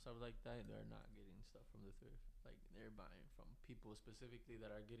resellers and stuff like that, they're not getting stuff from the thrift. Like, they're buying from people specifically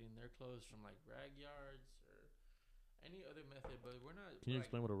that are getting their clothes from like rag yards or any other method. But we're not. Can you like,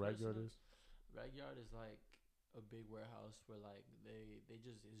 explain what a rag yard personal- is? Rag yard is like a big warehouse where like they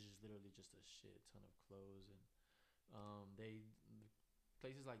just it's just literally just a shit ton of clothes, and they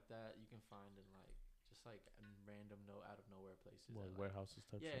places like that you can find in like just like random out of nowhere places. Well, that, like, warehouses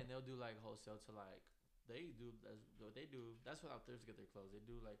type. yeah, shit? and they'll do like wholesale to like they do that's what they do. That's what out thrifts get their clothes. They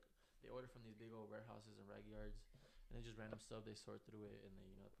do like they order from these big old warehouses and rag yards, and then just random stuff. They sort through it and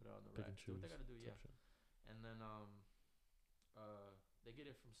they put it on the Pick rack. and Do what they choose gotta do, type yeah. shit. And then they get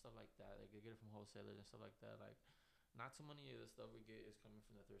it from stuff like that. Like, they get it from wholesalers and stuff like that. Like, not too many of the stuff we get is coming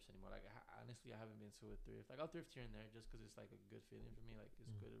from the thrifts anymore. Like, honestly, I haven't been to a thrift. Like, I'll thrift here and there just because it's like a good feeling for me. Like,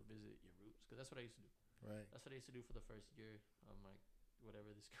 it's good to visit your roots, because that's what I used to do. Right. That's what I used to do for the first year of my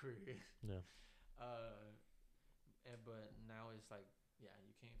whatever this career is. Yeah. But now it's like, yeah,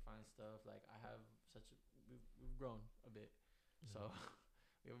 you can't find stuff. Like I have we've grown a bit, so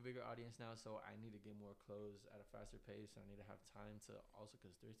we have a bigger audience now. So I need to get more clothes at a faster pace. I need to have time to also,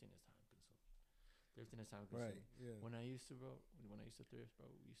 because thrifting is time consuming. Right. Yeah. When I used to thrift, bro,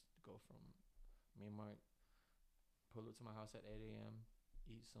 we used to go from Main Mart, pull up to my house at 8 a.m.,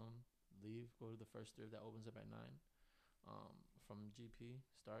 eat some, leave, go to the first thrift that opens up at 9. From GP,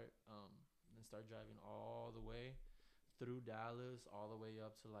 then start driving all the way through Dallas, all the way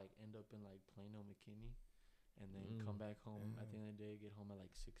up to like end up in like Plano, McKinney, and then come back home at the end of the day. Get home at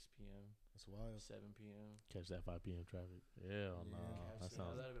like 6 p.m. That's wild. 7 p.m. Catch that 5 p.m. traffic. Hell no, that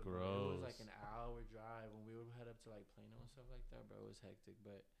sounds It gross. was like an hour drive when we would head up to like Plano and stuff like that, bro. It was hectic,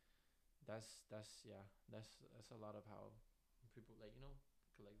 but that's a lot of how people like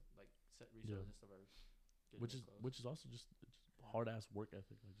set resellers and stuff are. Which is also just hard ass work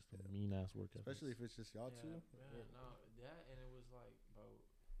ethic, like just a mean ass work ethic. Especially if it's just y'all two. And it was like, bro,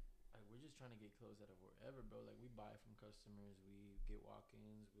 like we're just trying to get clothes out of wherever, bro. Like we buy from customers, we get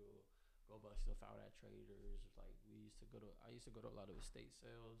walk-ins, we'll go bust stuff out at traders. Like I used to go to a lot of estate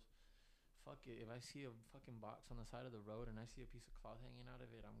sales. Fuck it, if I see a fucking box on the side of the road and I see a piece of cloth hanging out of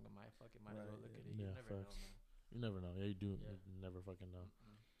it, might as well look at it. You never know, man. You never know. Yeah, you do. Yeah. You never fucking know.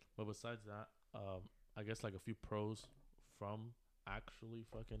 But besides that, I guess like a few pros from actually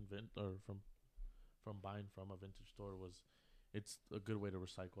fucking from buying from a vintage store was, it's a good way to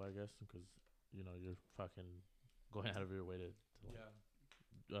recycle, I guess, because you're fucking going out of your way to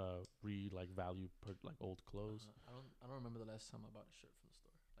value like old clothes. I don't remember the last time I bought a shirt from the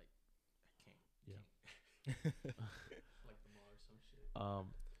store. Like I can't. Like the mall or some shit.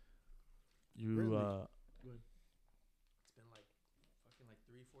 Really? Go ahead. It's been like fucking like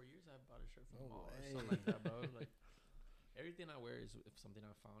 3-4 years I bought a shirt from the mall or something like that, bro. Like everything I wear is if something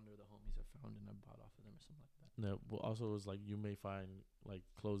I found or the homies have found and I bought off of them or something like that. Yeah, well, also it's like you may find like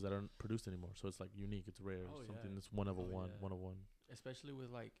clothes that aren't produced anymore, so it's like unique, it's rare, something that's one of one. Especially with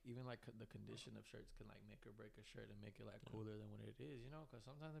like even like the condition of shirts can like make or break a shirt and make it like cooler than what it is, because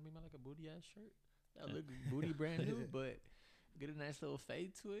sometimes it be like a booty ass shirt that look booty brand new, but get a nice little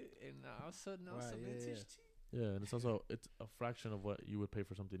fade to it, and all of a sudden now it's a vintage tee. Yeah, and it's a fraction of what you would pay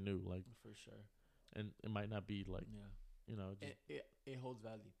for something new, like for sure. And it might not be like it holds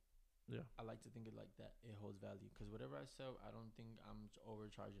value. Yeah, I like to think it like that. It holds value because whatever I sell, I don't think I'm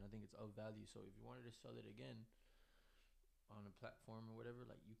overcharging. I think it's of value. So if you wanted to sell it again on a platform or whatever,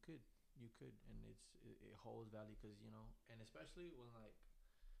 like you could, and it holds value because and especially when like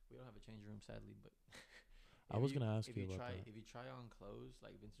we don't have a change room sadly, but I was gonna ask you about that. If you try on clothes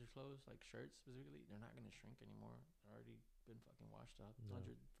like vintage clothes, like shirts specifically, they're not gonna shrink anymore. They're already been fucking washed out 100,000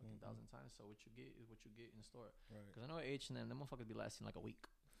 times. So what you get is what you get in store. Because I know at H&M, them motherfuckers be lasting like a week.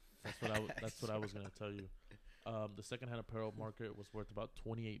 That's what I was gonna tell you. The secondhand apparel market was worth about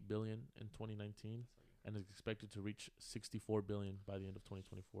 $28 billion in 2019, and is expected to reach $64 billion by the end of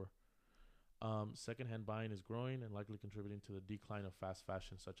 2024. Secondhand buying is growing and likely contributing to the decline of fast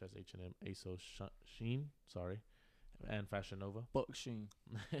fashion such as H&M, ASOS, Shein, and Fashion Nova. Fuck Shein.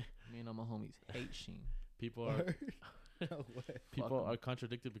 Me and all my homies hate Shein. People are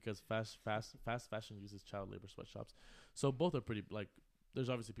contradicted because fast fashion uses child labor sweatshops. So both are pretty there's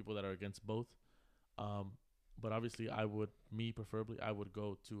obviously people that are against both. But obviously I would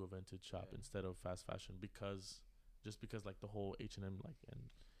go to a vintage shop instead of fast fashion because like the whole H&M and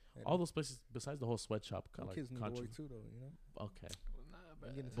all those places besides the whole sweatshop kids need to work too though, Okay.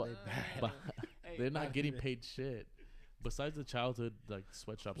 Well, but they're not getting paid shit. Besides the childhood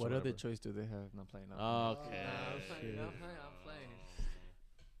sweatshops. What other choice do they have? Not playing. Okay.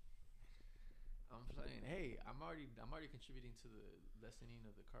 I'm playing. Hey, I'm already contributing to the lessening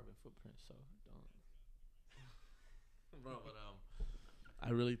of the carbon footprint. So don't. Bro, but I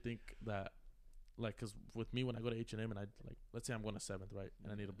really think that because with me when I go to H&M and I let's say I'm going to 7th, right,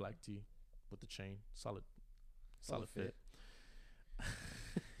 and I need a black tee with the chain, solid fit.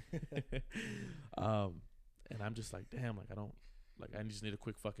 And I'm just like, damn, I don't I just need a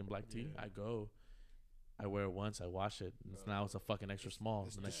quick fucking black tee. I go, I wear it once, I wash it, and now it's a fucking extra small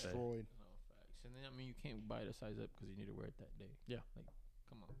the next day. Destroyed. Facts. And then you can't buy the size up because you need to wear it that day. Yeah.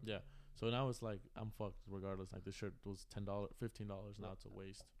 Come on. Yeah. So now it's I'm fucked regardless. This shirt was $10, $15. Now it's a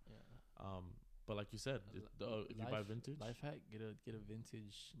waste. Yeah. But like you said, if you buy vintage, life hack, get a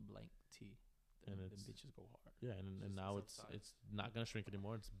vintage blank tee. And the bitches go hard. Yeah, and now it's not gonna shrink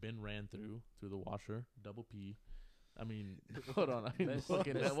anymore. It's been ran through the washer, double P. I mean, hold on.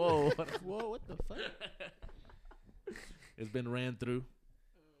 Whoa, what the fuck? It's been ran through.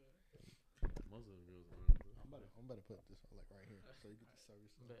 Most of the girls about to put this like right here so you get to serve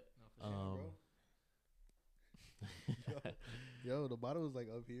yourself. But no, for sure, bro. yo, the bottle was like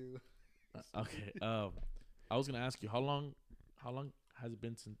up here. Okay. I was gonna ask you how long has it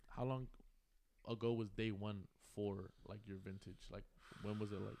been since? How long ago was day one for like your vintage? Like when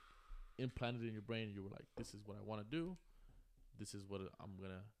was it like implanted in your brain? And you were like, this is what I want to do. This is what I'm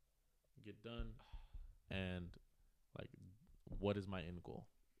gonna get done, and like, what is my end goal?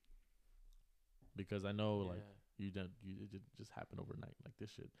 Because I know like it just happened overnight like this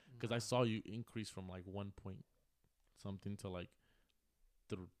shit. Because I saw you increase from like 1 point something to like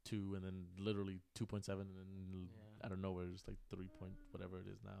 2, and then literally 2.7, and then I don't know where it's like 3 point whatever it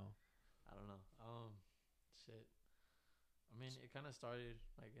is now. I don't know. Shit. I mean, it kind of started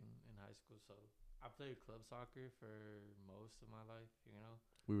like in high school. So I played club soccer for most of my life. You know.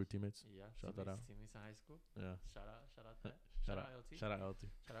 We were teammates. Yeah. Shout that out. Teammates in high school. Yeah. Shout out that. Shout out LT. Shout out LT.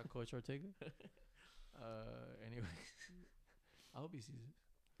 Shout out Coach Ortega. Anyway, I hope he sees it.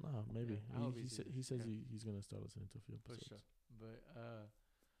 No, maybe. Yeah, he says he's gonna start listening to a few episodes. For sure. But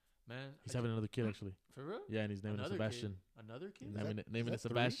man, he's having another kid actually. For real? Yeah, and he's naming it Sebastian. Another kid? Naming it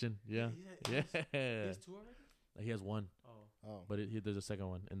Sebastian. Yeah. He has 2 already? He has 1. Oh. But there's a second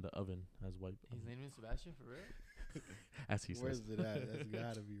one in the oven as white. He's naming Sebastian for real? As he says. Where's it at? That's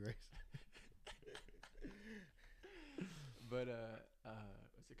gotta be racist. But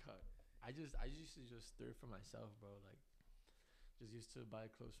what's it called? I used to just thrift for myself, bro. Like, just used to buy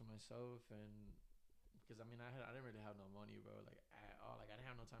clothes for myself, and because I mean I didn't really have no money, bro. Like at all. Like I didn't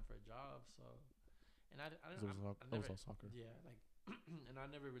have no time for a job, so. And I It was all soccer. Yeah, like, and I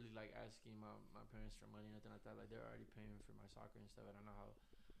never really like asking my parents for money, nothing like that. Like they're already paying for my soccer and stuff. I don't know how,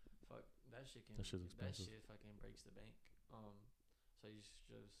 fuck that shit can. That shit's expensive. That shit fucking breaks the bank. So I used to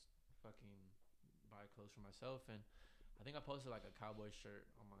just fucking buy clothes for myself, and I think I posted like a cowboy shirt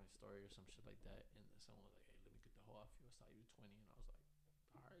on my story or some shit like that, and someone was like, "Hey, let me get the whole off you. I'll sell you 20," and I was like,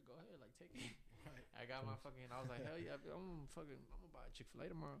 "All right, go ahead, like take it." I got my fucking. I was like, "Hell yeah, I'm gonna buy a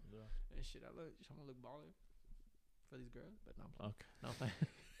Chick-fil-A tomorrow." Yeah. And shit, I'm gonna look baller for these girls, but not playing. Okay. Not playing.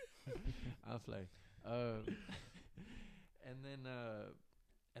 I'll play. And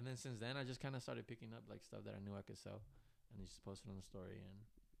then since then, I just kind of started picking up like stuff that I knew I could sell, and just posted on the story and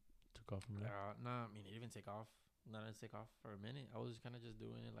took off from there. Nah, I mean it didn't take off. Not to take off for a minute. I was kind of just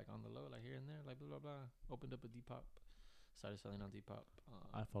doing it like on the low, like here and there, like blah blah blah. Opened up a Depop, started selling on Depop.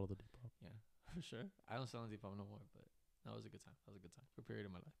 I follow the Depop. Yeah, for sure. I don't sell on Depop no more, but that was a good time. That was a good time for a period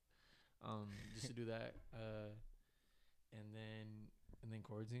of my life. Just to do that, and then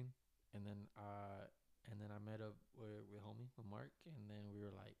quarantine, and then I met up with homie, with Mark, and then we were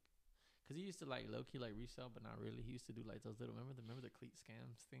like. Cause he used to like low key like resell, but not really. He used to do like those little remember the cleat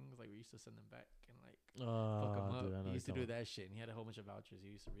scams things. Like we used to send them back and like fuck them up. He used to do that shit, and he had a whole bunch of vouchers.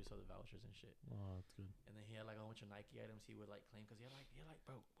 He used to resell the vouchers and shit. Oh, that's good. And then he had like a whole bunch of Nike items he would like claim because he had like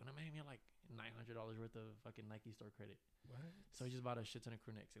bro, when I met him, he had like $900 worth of fucking Nike store credit. What? So he just bought a shit ton of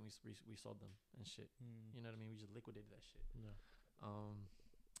crew necks and we sold them and shit. You know what I mean? We just liquidated that shit. Yeah.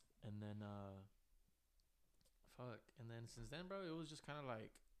 And then and then since then, bro, it was just kind of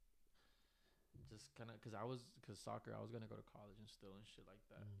like. Just kind of because soccer, I was gonna go to college and shit like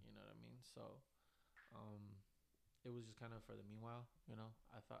that. You know what I mean? So, it was just kind of for the meanwhile, you know.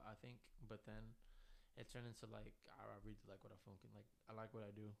 I think, but then it turned into like I really like what I'm fucking like. I like what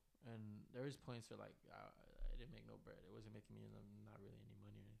I do, and there is points where like I didn't make no bread. It wasn't making me not really any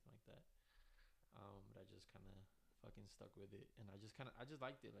money or anything like that. But I just kind of fucking stuck with it, and I just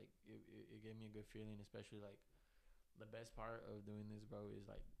liked it. Like it gave me a good feeling, especially like the best part of doing this, bro, is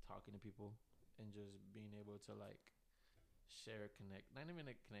like talking to people. And just being able to like share not even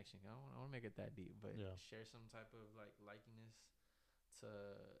a connection. I don't want to make it that deep, but share some type of like likeness to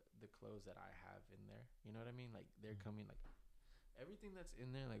the clothes that I have in there. You know what I mean? Like they're coming like everything that's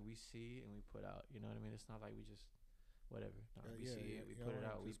in there. Like we see and we put out. You know what I mean? It's not like we just whatever. No, we see it, we put it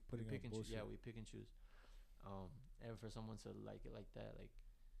out. We pick and choose. Yeah, we pick and choose. And for someone to like it like that, like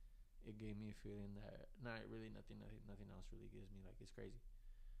it gave me a feeling that nothing else really gives me. Like it's crazy.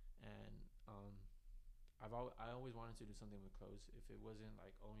 And I always wanted to do something with clothes. If it wasn't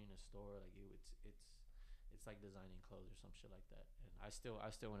like owning a store, like it's like designing clothes or some shit like that. And I still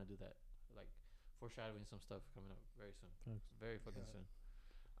want to do that. Like foreshadowing some stuff coming up very soon. Thanks. Very fucking soon.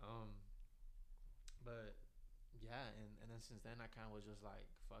 But yeah, and then since then I kind of was just like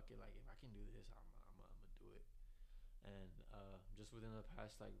fuck it. Like if I can do this, I'm gonna do it. And just within the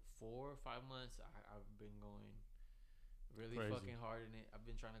past like 4 or 5 months, I've been going. Really crazy. Fucking hard in it. I've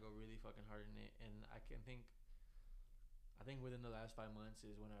been trying to go really fucking hard in it, and I think within the last 5 months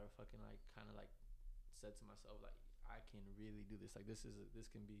is when I fucking like kind of like said to myself like I can really do this. Like this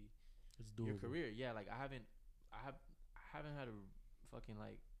can be your career. Yeah, like I I haven't had a fucking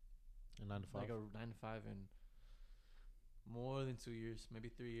like a 9 to 5. like a 9 to 5 in more than 2 years, maybe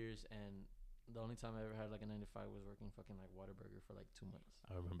 3 years, and the only time I ever had like a 9 to 5 was working fucking like Whataburger for like 2 months.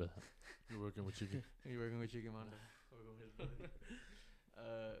 I remember that. You're working with chicken. You're working with chicken, Mondo.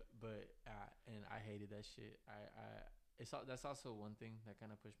 And I hated that shit. That's also one thing that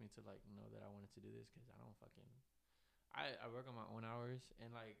kind of pushed me to like know that I wanted to do this, because I don't fucking. I work on my own hours,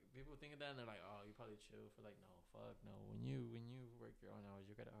 and like people think of that and they're like, oh, you probably chill for like, no, fuck no. When you work your own hours,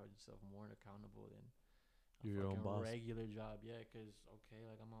 you gotta hold yourself more accountable than You're your own boss. regular job. Yeah, because okay,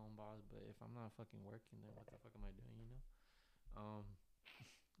 like I'm my own boss, but if I'm not fucking working, then what the fuck am I doing? You know.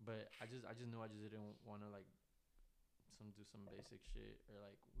 But I just knew I just didn't want to like do some basic shit or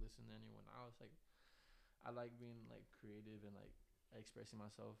like listen to anyone else. Like I like being like creative and like expressing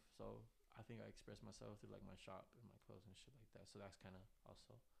myself. So I think I express myself through like my shop and my clothes and shit like that. So that's kind of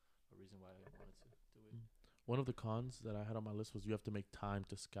also a reason why I wanted to do it. One of the cons that I had on my list was you have to make time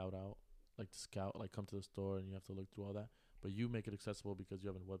to scout out, like come to the store, and you have to look through all that. But you make it accessible because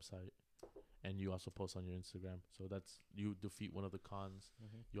you have a website, and you also post on your Instagram. So you defeat one of the cons.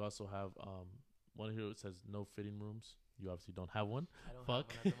 Mm-hmm. You also have one here that says no fitting rooms. You obviously don't have one. I don't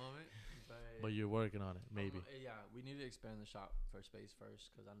Fuck. have one at the moment. But you're working on it, maybe. Yeah, we need to expand the shop for space first,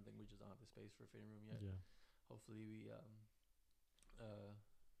 because I don't think we just don't have the space for a fitting room yet. Yeah. Hopefully we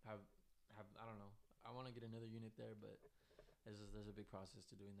have I don't know. I want to get another unit there, but there's a big process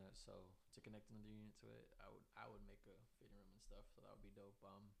to doing that. So to connect another unit to it, I would make a fitting room and stuff. So that would be dope.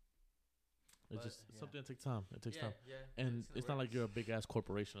 It's just something that takes time. It takes time. Yeah. And it's not like you're a big ass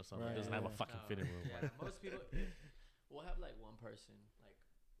corporation or something. Right, It doesn't have a fucking fitting room. Yeah, most people we'll have like one person like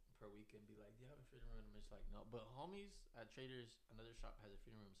per weekend be like, do you have a fitting room? And I'm just like, no. But homies at Traders, another shop has a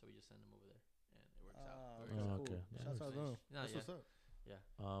fitting room, so we just send them over there, and it works out. Cool. Okay. Shouts out them. No, That's what's up. Yeah.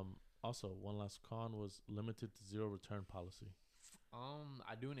 Also, one last con was limited to 0 return policy.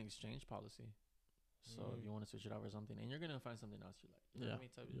 I do an exchange policy. So if you want to switch it out or something, and you're gonna find something else you like, you know what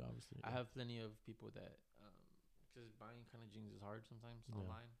I mean? Yeah, obviously. I have plenty of people that, because buying kind of jeans is hard sometimes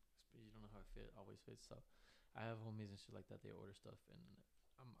online. You don't know how it always fits. So I have homies and shit like that. They order stuff, and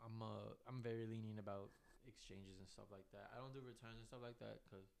I'm very lenient about exchanges and stuff like that. I don't do returns and stuff like that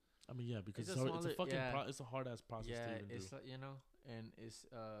because. I mean, yeah, because it's a hard ass process to even do. Yeah, it's like, you know, and it's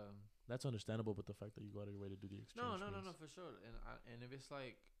that's understandable, but the fact that you go out of your way to do the exchange. No, for sure. And if it's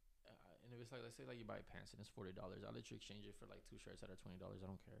like. Let's say like you buy pants and it's $40, I'll let you exchange it for like 2 shirts that are $20. I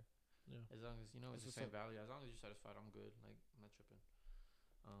don't care. Yeah. As long as you know it's the same value. As long as you're satisfied, I'm good. Like I'm not tripping.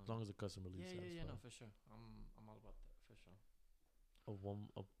 As long as the customer leaves satisfied. Yeah, no, for sure. I'm all about that for sure. I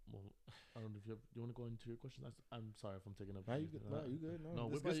don't know if you want to go into your questions. I'm sorry if I'm taking up. No, you good? No, you good? No,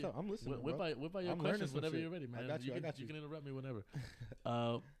 whip good stuff. I'm listening. Whip by your questions whenever you're ready, man. I got you. You can interrupt me whenever.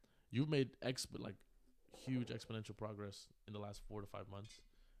 You've made huge exponential progress in the last 4 to 5 months.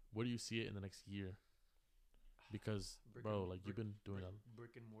 Where do you see it in the next year? Because, you've been doing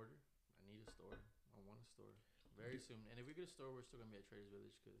brick and mortar. I need a store. I want a store very soon. And if we get a store, we're still gonna be at Traders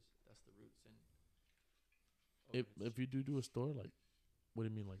Village because that's the roots. And if you do a store, like, what do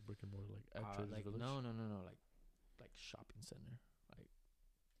you mean, like brick and mortar, like at Traders Village? No, like shopping center, like.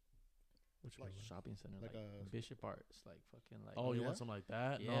 Which like shopping center, like Bishop Arts, like fucking like. Oh, you want something like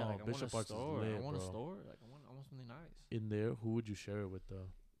that? Yeah, no, like Bishop Arts is lit, I want a store. Like I want something nice. In there, who would you share it with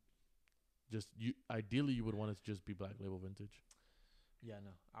though? Just you. Ideally, you would want it to just be Black Label Vintage. Yeah,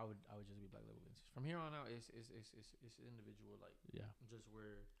 no, I would just be Black Label Vintage. From here on out, it's individual. Like just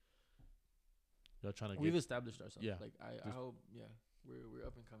where. You're trying to. We've established ourselves. Yeah. Like I hope. Yeah, we're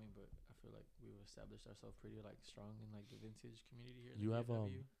up and coming, but I feel like we've established ourselves pretty like strong in like the vintage community here. You have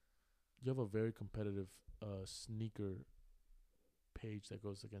You have a very competitive sneaker page that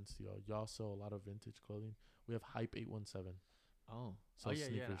goes against you. Y'all sell a lot of vintage clothing. We have Hype 817. Oh,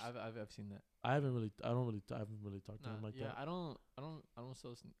 yeah, sneakers. Yeah. I've seen that. I haven't really talked to him like that. I don't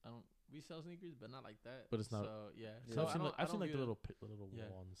sell. We sell sneakers, but not like that. But it's not. So yeah. So I've seen like the little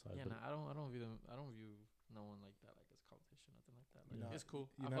wall on the side. Yeah, I don't view them. I don't view no one like that, like as competition, nothing like that. Like, it's cool.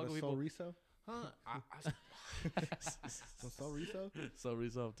 You not a soul resale? Huh? Soul resale? Soul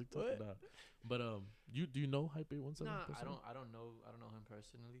resale TikTok. Nah. But do you know Hype 817? Nah, I don't know him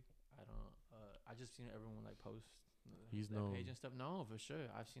personally. I just seen everyone like post. He's known page and stuff. No, for sure.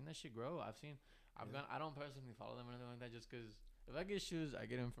 I've seen that shit grow. I don't personally follow them or anything like that. Just because if I get shoes, I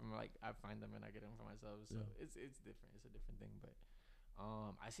get them from like I find them and I get them for myself. So it's different. It's a different thing. But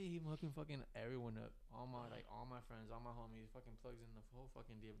I see him hooking fucking everyone up. All my friends, all my homies, fucking plugs in the whole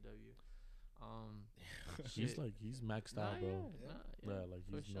fucking DFW. He's maxed out, bro. Yeah, like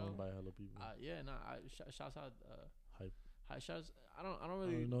he's known by hella people. Shouts out Shouts. I don't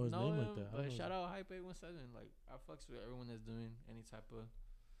really know his name him, like that. but shout out Hype 817. Like I fucks with everyone that's doing any type of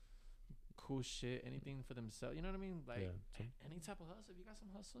cool shit, anything for themselves. You know what I mean? Like any type of hustle. If you got some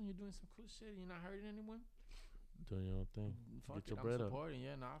hustle and you're doing some cool shit and you're not hurting anyone, doing your own thing. Fuck Get your it, bread I'm up. supporting.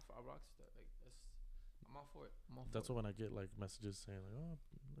 Yeah, nah, I rocks with that. Like I'm all for it. That's when I get like messages saying like, oh,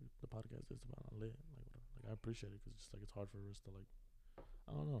 like, the podcast is about lit. Like I appreciate it because it's just like it's hard for us to like,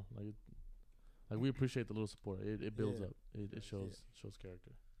 I don't know, like we appreciate the little support. It builds up. It shows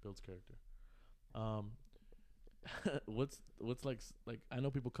character, builds character. What's like I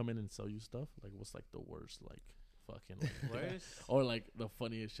know people come in and sell you stuff. Like what's like the worst like fucking like, worst or like the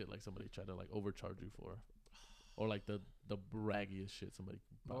funniest shit like somebody tried to like overcharge you for, or like the braggiest shit somebody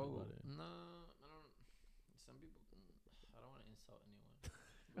brought about it. No. Some people, I don't want to insult anyone.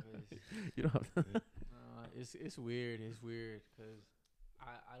 You don't have to. It's weird. It's weird because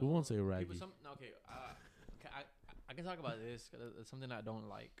I we won't say raggy. Okay, I can talk about this because it's something I don't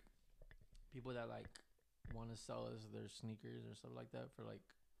like. People that like want to sell us their sneakers or stuff like that for like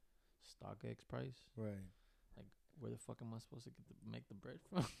StockX price. Right. Like, where the fuck am I supposed to make the bread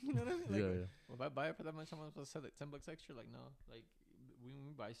from? You know what I mean? Like, yeah. If I buy it for that much, I'm supposed to sell it $10 extra. Like, no. Like, when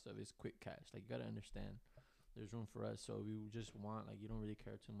we buy stuff, it's quick cash. Like, you gotta understand, there's room for us. So we just want, like, you don't really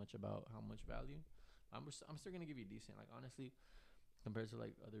care too much about how much value. I'm still gonna give you decent. Like, honestly, compared to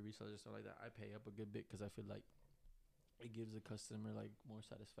like other resellers and stuff like that, I pay up a good bit because I feel like it gives the customer like more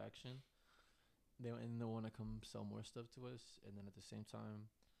satisfaction. They'll want to come sell more stuff to us, and then at the same time,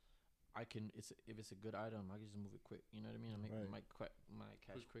 if it's a good item, I can just move it quick. You know what I mean? I make my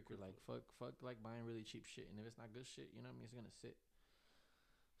cash quicker. Like fuck like buying really cheap shit, and if it's not good shit, you know what I mean? It's gonna sit.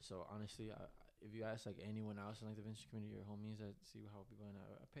 So honestly, if you ask like anyone else in like the vintage community or homies that see how people and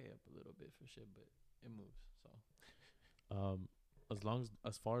I pay up a little bit for shit, but it moves. So,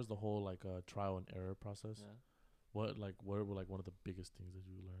 as far as the whole like trial and error process, what were like one of the biggest things that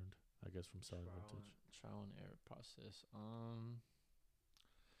you learned? I guess from selling vintage. Trial and error process.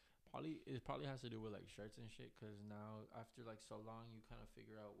 Probably has to do with like shirts and shit. Cause now after like so long, you kind of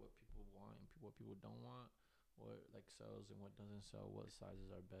figure out what people want and what people don't want, what like sells and what doesn't sell, what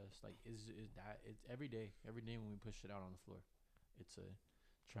sizes are best. Like is that it's every day when we push it out on the floor, it's a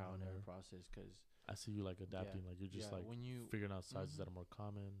trial and error process. Cause I see you like adapting, like you're just like when you figuring out sizes that are more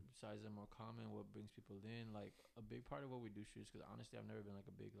common. What brings people in, like a big part of what we do shoes. Because honestly, I've never been like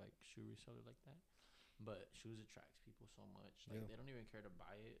a big like shoe reseller like that. But shoes attracts people so much. Like they don't even care to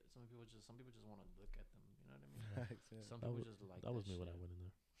buy it. Some people just want to look at them. You know what I mean? Some people just like that. Was me when I went in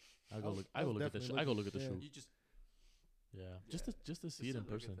there. I go look at the shoe. I go look at the shoe. You just just to see it in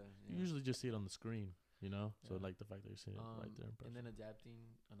person. You usually just see it on the screen. You know, so like the fact that you're seeing it right there in person. And then adapting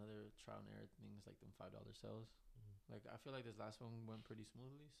another trial and error things like them $5 sales. Like I feel like this last one went pretty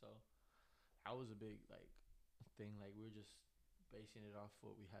smoothly, so that was a big like thing. Like we were just basing it off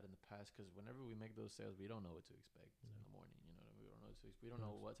what we had in the past, because whenever we make those sales, we don't know what to expect in the morning. You know, we don't know what to expect. We don't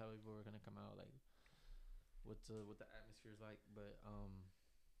know what type of people are gonna come out, like what the atmosphere is like. But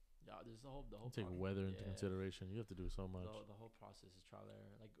yeah, there's the whole take weather into consideration. You have to do so much. The whole process is trial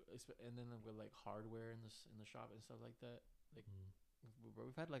error, like, and then with like hardware in the shop and stuff like that. Like,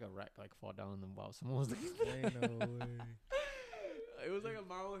 we've had like a rack like fall down and while someone was like, ain't no way. It was like a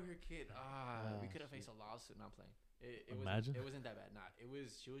mom with her kid. We could have faced a lawsuit. Not playing. It wasn't that bad.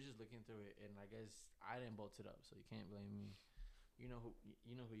 She was just looking through it, and I guess I didn't bolt it up, so you can't blame me. You know who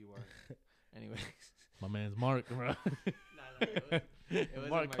you are. Anyways, my man's Mark, bro. It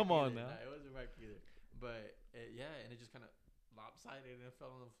wasn't Mark, come on now. It wasn't Mark either. But and it just kind of lopsided and it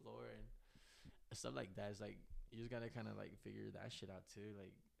fell on the floor and stuff like that. It's like you just gotta kind of like figure that shit out too.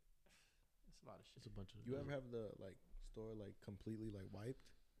 Like it's a lot of shit. It's a bunch of. You ever have the like store like completely like wiped?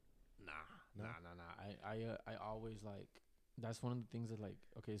 Nah. I always like, that's one of the things that like,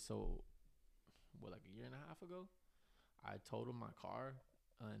 okay, so like a year and a half ago, I totaled my car,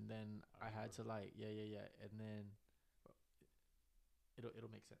 and then I had to like and then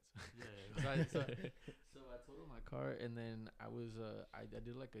it'll make sense. So I totaled my car, and then I was I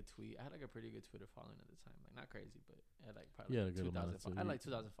did like a tweet. I had like a pretty good Twitter following at the time, like not crazy, but I had like probably like 2,000. I had like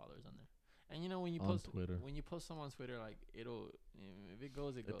 2,000 followers on there. And you know when you post something on Twitter, like if it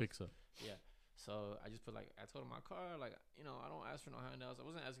goes, it goes. It picks up. Yeah. So I just put like, I told him my car, like, you know, I don't ask for no handouts. I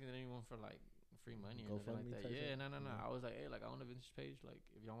wasn't asking anyone for like free money or anything like that. Yeah, no. I was like, hey, like I own a vintage page. Like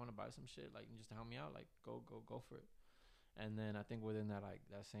if y'all want to buy some shit, like just to help me out, like go for it. And then I think within that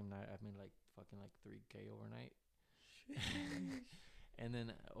that same night, I made like fucking like 3K overnight. And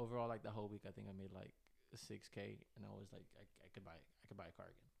then overall, like the whole week, I think I made like 6K, and I was like, I could buy a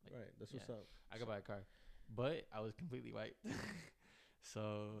car again. Like, right, that's what's up. I could buy a car, but I was completely wiped.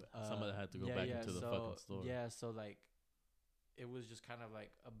 So somebody had to go back into the fucking store. Yeah, so like it was just kind of like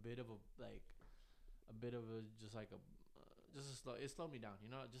a bit of a just like a just a slow. It slowed me down,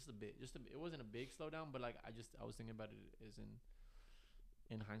 you know, just a bit. It wasn't a big slowdown, but like I was thinking about it as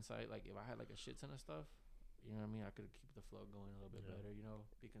in hindsight, like if I had like a shit ton of stuff, you know what I mean, I could keep the flow going a little bit better, you know,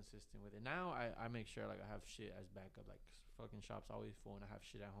 be consistent with it. Now I make sure like I have shit as backup, like fucking shop's always full, and I have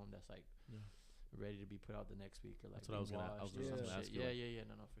shit at home that's like ready to be put out the next week or like. That's what I was gonna ask you. Yeah,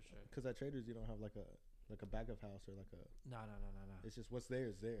 no, for sure. Because at Traders you don't have like a backup house or like a. No. It's just what's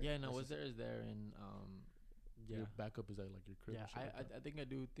there is there. Yeah, no, what's there is there, and your backup is at like your crib. Yeah, I think I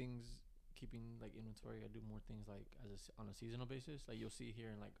do things. Keeping like inventory, I do more things like on a seasonal basis. Like you'll see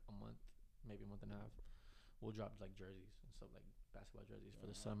here in like a month, maybe a month and a half, we'll drop like jerseys and stuff, like basketball jerseys for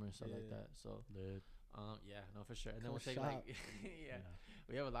the summer and stuff like that. So yeah, no, for sure. And then we'll take like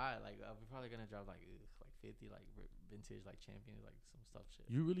we have a lot. Like we're probably gonna drop like 50 like vintage like champions, like some stuff shit.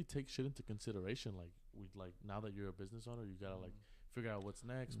 You really take shit into consideration. Like now that you're a business owner, you gotta like figure out what's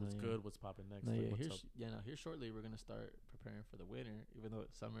next, what's good, what's popping next. No, like, here shortly we're gonna start preparing for the winter, even though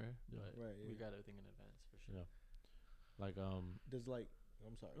it's summer. But we got everything in advance for sure. Yeah. Like there's like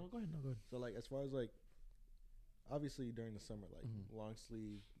I'm sorry. No, go ahead. So like as far as like obviously during the summer, like long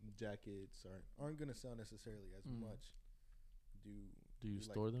sleeve jackets aren't gonna sell necessarily as much. Do you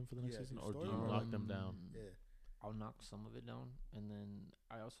store them for the next season, or do you knock them down? Yeah. I'll knock some of it down, and then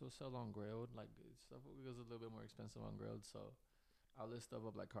I also sell on Grailed. Like stuff goes a little bit more expensive on Grailed, so I'll list stuff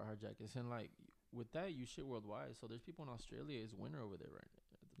up like Carhartt jackets, and like with that you ship worldwide. So there's people in Australia. It's winter over there right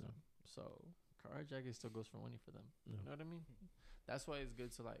at the time. So Carhartt jacket still goes for money for them. You know what I mean? That's why it's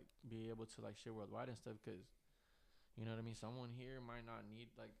good to like be able to like ship worldwide and stuff, because you know what I mean. Someone here might not need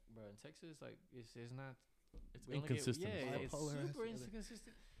like, bro, in Texas, like it's not. It's inconsistent. It's super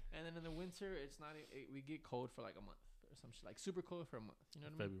inconsistent. And then in the winter, it's not. We get cold for like a month or some shit. Like super cold for a month. You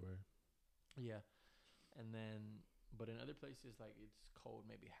know what I mean? February. Yeah, and then, but in other places, like it's cold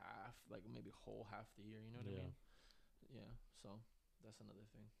maybe half, like maybe whole half the year. You know what I mean? Yeah. So that's another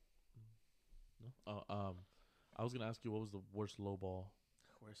thing. No. I was gonna ask you, what was the worst low ball?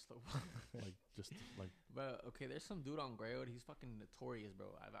 Worst low ball? Like just like. But okay, there's some dude on Grailed. He's fucking notorious,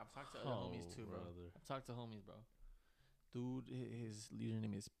 bro. I've talked to other homies too, bro. I've talked to homies, bro. Dude, his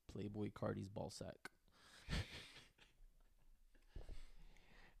username is Playboy Cardi's Ballsack.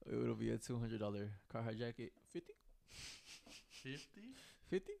 It'll be a $200 Carhartt jacket. 50?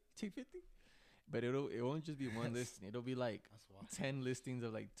 50? Take 50? But it won't just be one listing. It'll be like 10 listings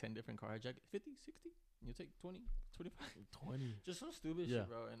of like 10 different Carhartt jackets. 50, 60? You'll take 20, 25? 20. Just so stupid shit,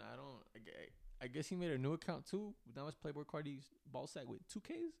 bro. And I guess he made a new account too. Now it's Playboy Cardi's Ballsack with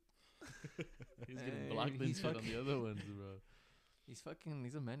 2Ks. He's getting blocked and shit on the other ones, bro. He's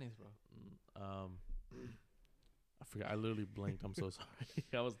a menace, bro. I forgot. I literally blanked. I'm so sorry.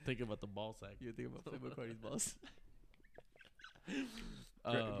 I was thinking about the ball sack. You were thinking about Playboy Cardi's balls.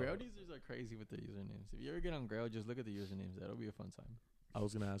 Grailed users are crazy with their usernames. If you ever get on Grailed, just look at the usernames. That'll be a fun time. I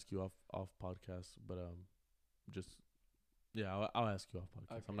was gonna ask you off podcast, but I'll ask you off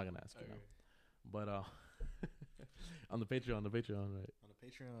podcast. Okay. I'm not gonna ask you now. But on the Patreon, right? On the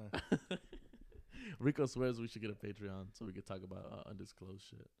Patreon. Rico swears we should get a Patreon so we could talk about undisclosed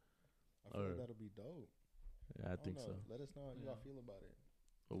shit. I feel like that'll be dope. Yeah, I think so. Let us know how y'all feel about it.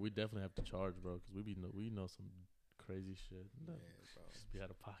 But we definitely have to charge, bro, because we know some crazy shit. Yeah, bro. Just be out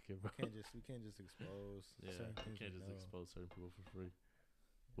of pocket, bro. We can't just expose. Yeah, we can't just expose certain people for free.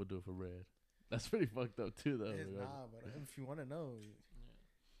 We'll do it for red. That's pretty fucked up too, though. It's not, but if you want to know,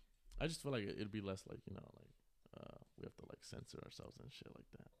 I just feel like it'd be less like we have to like censor ourselves and shit like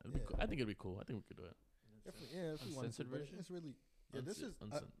that. It'd be cool. I think it'd be cool. I think we could do it. If we want to, version. It's really this is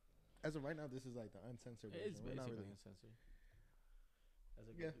as of right now. This is like the uncensored version. It's basically uncensored.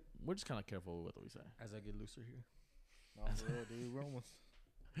 We're just kind of careful with what we say. As I get looser here. No, for real, dude. We're almost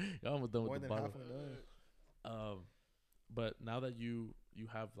done with the bottle. More than halfway done. But now that you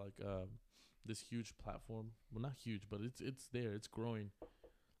have like this huge platform, well, not huge, but it's there, it's growing.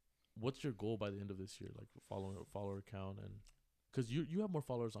 What's your goal by the end of this year? Like follower count, and because you have more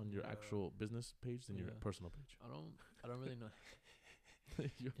followers on your actual business page than your personal page. I don't really know.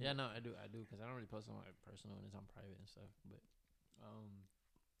 Yeah, no, I do because I don't really post on my personal and it's on private and stuff. But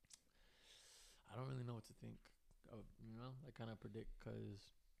I don't really know what to think of, like kind of predict,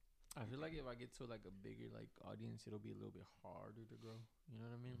 because I feel like if I get to like a bigger like audience, it'll be a little bit harder to grow. You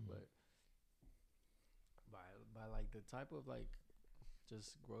know what I mean? Mm-hmm. But by like the type of like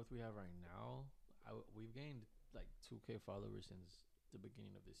just growth we have right now, we've gained like 2K followers since the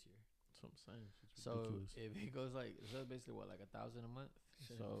beginning of this year. That's what I'm saying. So if it goes like, so basically what, like 1,000 a month?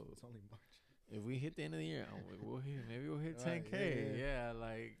 So it's only March. If we hit the end of the year, maybe we'll hit 10K. Yeah,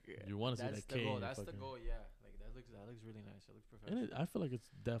 like you want to see that K. That's the goal. Yeah, like That looks really nice. It looks And professional. I feel like it's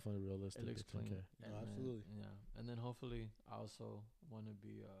definitely realistic. It looks the 10K. clean. No, And then- absolutely. Yeah, and then hopefully I also want to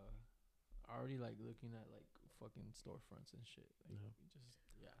be already like looking at like fucking storefronts and shit. Like, Yeah. just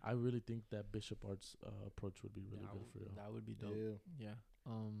yeah. I really think that Bishop Arts approach would be really good for you. That would be dope. Yeah.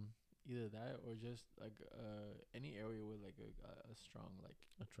 Yeah. Either that or just like any area with like a strong like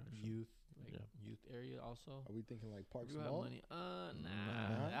Attraction. youth area also. Are we thinking like Parks You have Mall? money?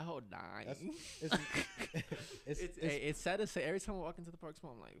 Nah. That whole dying. It's It's sad to say. Every time I walk into the Parks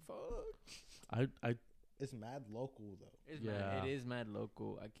Mall, I'm like, fuck. I it's mad local though. It's Yeah. mad, it is mad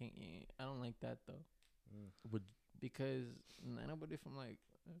local. I can't. I don't like that though. would Because nobody from like,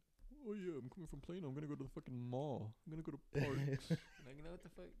 oh yeah, I'm coming from Plano. I'm gonna go to the fucking mall. I'm gonna go to Parks. Like, you know what the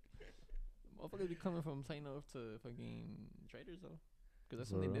fuck? Motherfuckers be coming from Plano to fucking Traders though, because that's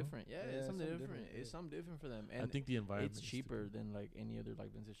something For real? different. Yeah, Yeah, it's something something different. different, It's yeah. something different for them, I and think the environment it's is cheaper different. than like any other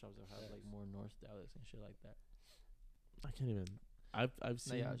like vintage shops that have like Facts. more North Dallas and shit like that. I can't even. I've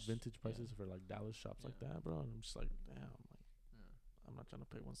seen yeah, vintage yeah. prices for like Dallas shops like Yeah. that, bro, and I'm just like, damn, like Yeah. I'm not trying to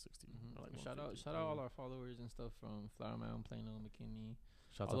pay 160. Or like Shout out 150. all our followers and stuff from Flower Mound, Plano, McKinney.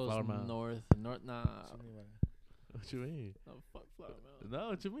 Shouts all out Flower those Mound. North. Nah. What you mean? Oh fuck Flower Mound. No,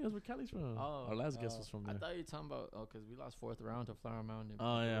 what you mean? That's where Cali's from. Oh, Our last guest was from I there. thought you were talking about because we lost 4th round to Flower Mound.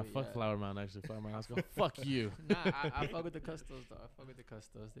 Oh yeah, fuck Flower Mound actually. Flower Mound, let's go. Fuck you. Nah, I fuck with the Custos though. I fuck with the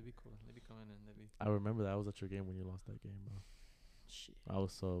Custos. They be cool. They be coming in. They be I remember that I was at your game when you lost that game, bro. shit. I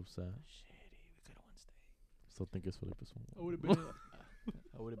was so upset. Shitty. We could have won state. Still think it's Felipe's one. I would have been.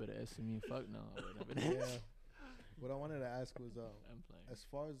 I would have been at SMU. Fuck no. I would have been. Yeah. What I wanted to ask was, I'm playing. as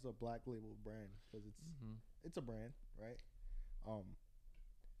far as the Black Label brand, because it's a brand, right?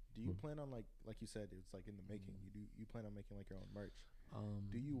 Do you plan on like you said, it's like in the making. You plan on making like your own merch?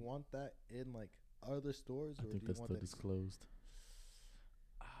 Do you want that in like other stores, I or think do you that's want still that? disclosed.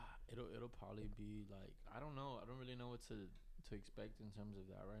 It'll probably be like I don't know. I don't really know what to expect in terms of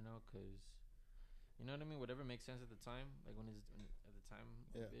that right now, cause you know what I mean. Whatever makes sense at the time, like when at the time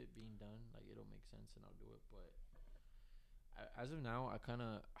Yeah. of it being done, like it'll make sense and I'll do it. But as of now,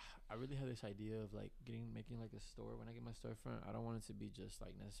 I really have this idea of like making like a store. When I get my storefront, I don't want it to be just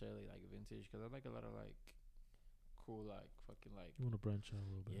like necessarily like vintage, cause I like a lot of like cool like fucking like You want to branch out a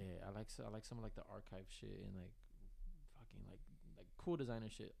little bit. yeah. I like some of like the archive shit and like fucking like cool designer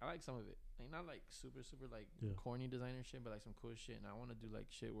shit. I like some of it, like not like super like Yeah. corny designer shit, but like some cool shit. And I want to do like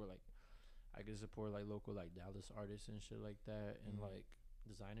shit where like I can support like local like Dallas artists and shit like that, and like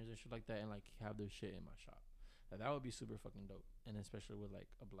designers and shit like that, and like have their shit in my shop. That would be super fucking dope, and especially with like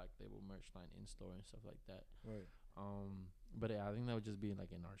a Black Label merch line in store and stuff like that. Right. But yeah, I think that would just be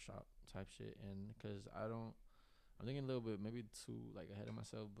like in our shop type shit, and because I'm thinking a little bit maybe too like ahead of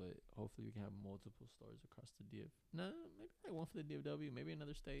myself, but hopefully we can have multiple stores across the DF. No, maybe like one for the DFW, maybe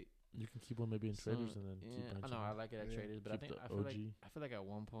another state. You can keep one maybe in Traders and then keep yeah, I branching know I out. like it at Yeah. Traders, but Keep I the feel like OG. at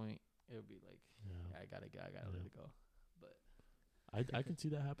one point it'll be like Yeah. I gotta Yeah. let it go. But I can see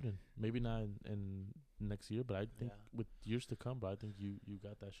that happening. Maybe not in next year, but I think Yeah. with years to come, bro. I think you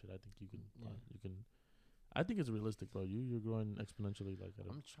got that shit. I think you can. Yeah. You can. I think it's realistic, bro. You're growing exponentially, like at a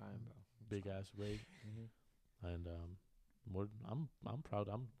I'm trying, bro. big ass rate, and more. I'm proud.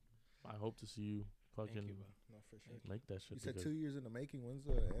 I hope to see you fucking Thank you, bro. No, for sure. make that shit. You said because 2 years in the making. When's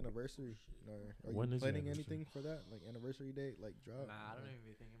the anniversary? Or are When you is your planning anniversary? anything for that? Like anniversary date, like drop? Nah, I don't even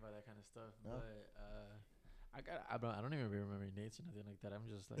be thinking about that kind of stuff. No? But I don't even be remembering dates or nothing like that. I'm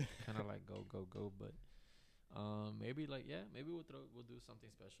just like kind of like go. But maybe like maybe we'll do something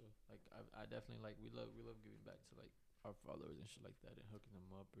special. Like I definitely like we love giving back to like our followers and shit like that, and hooking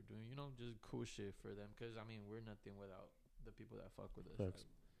them up or doing just cool shit for them. Cause I mean we're nothing without the people that fuck with us. Facts.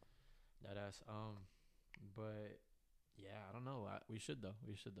 Like, that ass. But yeah, I don't know. We should though.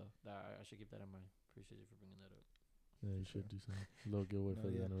 That I should keep that in mind. Appreciate you for bringing that up. Yeah, you should do something. A little giveaway No, for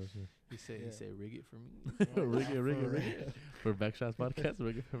the yeah. anniversary. He said Yeah. rig it for me. rig it for Backshots podcast.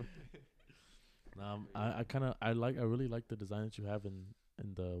 Rig it for me. I really like the design that you have in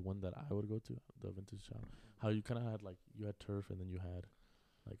the one that I would go to, the vintage shop. How you kind of had like you had turf and then you had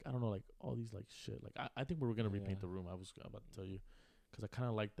like I don't know like all these like shit. Like I think we were gonna repaint Yeah. the room. I was about to tell you because I kind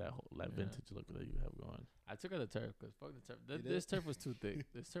of like that whole Yeah. vintage look that you have going. I took out the turf because fuck the turf. You did? This turf was too thick.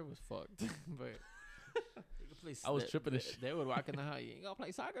 This turf was fucked. But you could play I was they- tripping They, this shit. they would walk in the house. You ain't gonna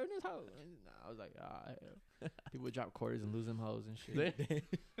play soccer in this house. And I was like, hell. People would drop quarters and lose them hoes and shit.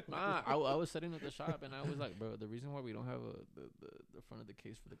 Nah, I was setting up the shop and I was like, bro, the reason why we don't have the front of the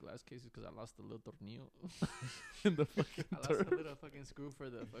case for the glass case is because I lost the little tornillo. in the fucking I lost turf. a little fucking screw for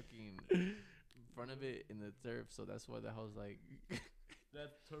the fucking front of it in the turf. So that's why the house like.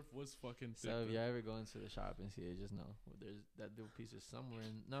 that turf was fucking thick. So if you ever go into the shop and see it, just know there's that little piece is somewhere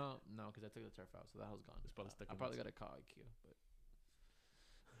in. No, because I took the turf out, so that was gone. It's probably stuck I in probably it. got to call IKEA, but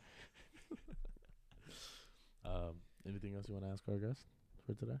Anything else you want to ask our guest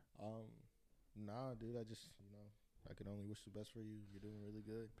for today? Nah, dude. I just I can only wish the best for you. You're doing really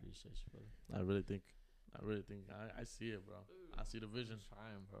good. appreciate you, brother. I really think I see it, bro. I see the vision. I'm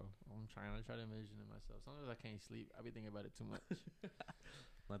trying, bro. I'm trying. I try to envision it myself. Sometimes I can't sleep. I be thinking about it too much.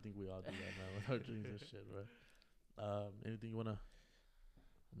 I think we all do that, man, with our dreams and shit, bro. Anything you wanna?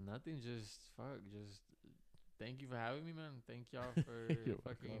 Nothing. Just thank you for having me, man. Thank y'all for You're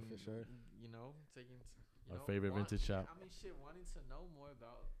fucking, for sure. taking. Our favorite vintage shop. I mean, shit, wanting to know more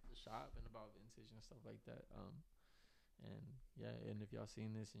about the shop and about vintage and stuff like that. And yeah, and if y'all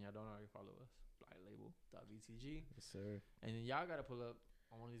seen this and y'all don't already follow us, blacklabel.vtg. Yes, sir. And then y'all gotta pull up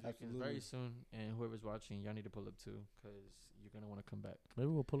on one of these weekends very soon. And whoever's watching, y'all need to pull up too, cause you're gonna want to come back.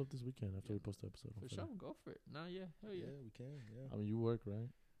 Maybe we'll pull up this weekend after we post the episode. For sure, go for it. Nah, yeah, hell yeah. Yeah, we can. Yeah. I mean, you work, right?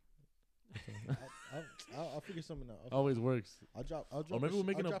 I'll figure something out. Always works. I'll drop. Or maybe we'll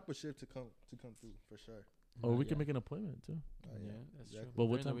make I'll it drop a shift to come through for sure. Or we Yeah. can make an appointment too. Yeah, that's true. Exactly. But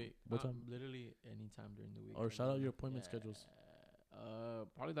what During the time- week. what time? Literally any time during the week. Or shout out your appointment schedules.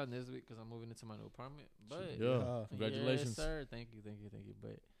 Probably not this week because I'm moving into my new apartment. But Yeah. Congratulations. yes, sir. Thank you.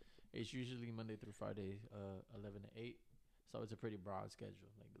 But it's usually Monday through Friday, 11 to 8. So it's a pretty broad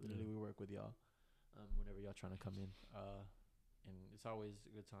schedule. Like literally, we work with y'all whenever y'all trying to come in. And it's always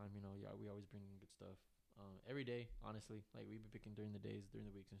a good time. Yeah, we always bring in good stuff. Every day, honestly. Like we be picking during the days, during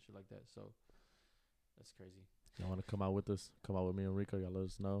the weeks, and shit like that. So that's crazy. Y'all want to come out with us? Come out with me and Rico. Y'all let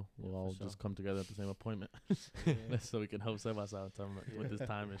us know. We'll Yeah, all for sure. just come together at the same appointment, Yeah. so we can help save us out with this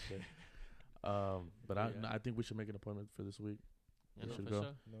time and shit. But I think we should make an appointment for this week, Yeah, We no, should for go.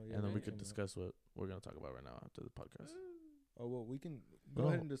 sure. No, yeah, and then we yeah. could discuss what we're gonna talk about right now after the podcast. Oh well, we can go No.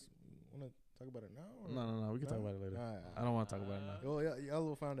 ahead and just want to talk about it now. Or? No. We can talk No? about it later. Alright. I don't want to talk about it now. Oh yeah, y'all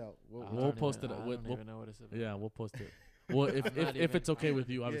will find out. We'll I don't post even- it. I We'll- don't we'll- even know what it's about. Yeah, we'll post it. Well, if I'm not if it's even- okay I'm- with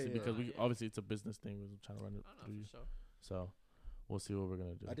you, obviously, yeah. because we Yeah. obviously it's a business thing. We're trying to run it I don't through know you. for sure. So we'll see what we're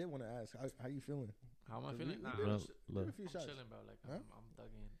gonna do. I did want to ask, how you feeling? How am I We- feeling? we Nah, did I'm, a- Look, ch- look. a few I'm shots. chilling, bro. Like Huh? I'm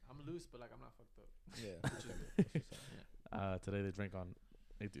dug in. I'm loose, but like I'm not fucked up. Yeah. Which is good. Today they drank on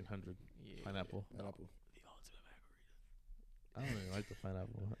 1800 Yeah. pineapple. Pineapple. The ultimate margarita. I don't even like the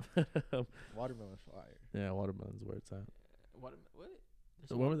pineapple. Watermelon fire. Yeah, watermelon's where it's at. What? There's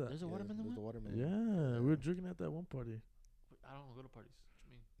So a what wa- was that? There's a Yeah, watermelon there's the one? watermelon. Yeah, we were drinking at that one party. I don't go to parties. What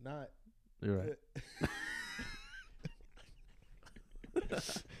you mean? Not. You're right.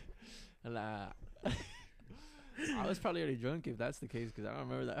 Like, I was probably already drunk if that's the case because I don't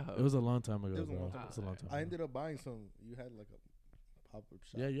remember that. It was a long time ago, It was a bro. long time It's a long time I ago. ended up buying some. You had like a pop-up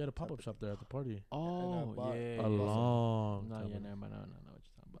shop. Yeah, you had a type pop-up of shop thing. there at the party. Oh, bought yeah. A long No, time yeah, ago. never mind. I don't know what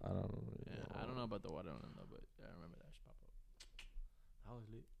you're talking about. I don't know. Yeah, I don't know about the watermelon though, but I remember that shit pop up. I was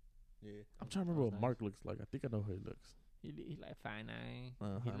lit. Yeah. I'm trying to That remember was what nice. Mark looks like. I think I know how he looks. He like fine eye.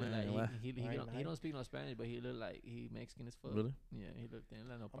 Uh, He look fine like eye. he Fine don't, he eye. don't speak no Spanish, but he look like he Mexican as fuck. Really? Yeah, he looked in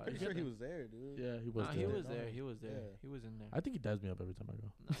like no I'm pretty sure he was there, dude. Yeah, he was Nah, there. he was No. there. He was there. Yeah. He was in there. I think he dials me up every time I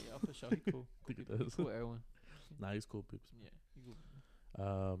go. No, yeah, for sure. He cool. I think he He does. cool, everyone. Nah, he's cool, peeps. Yeah, he cool.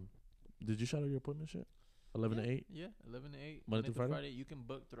 Did you shout out your appointment shit? 11 yeah, to 8? Yeah, 11 to 8. Monday through Friday? You can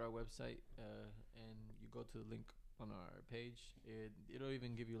book through our website, and you go to the link on our page. It'll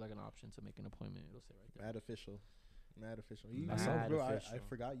even give you like an option to make an appointment. It'll say right there. Mad official. You Mad even, bro, I official.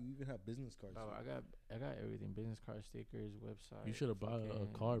 forgot you even have business cards. Bro, I got everything: business cards, stickers, website. You should have bought a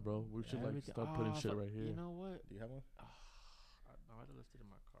fucking card, bro. We should like everything. start putting Ah, shit fuck, right here. You know what? Do you have one? I might have left it in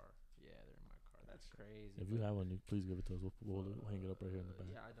my car. Yeah, they're in my car. That's crazy. If you but- have one, please give it to us. We'll hang it up right here in the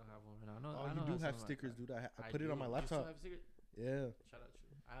back. Yeah, I don't have one. I know. Oh, I you know do some have in my stickers, car. dude. I put it on my You still laptop. have stickers? Yeah. Shout out to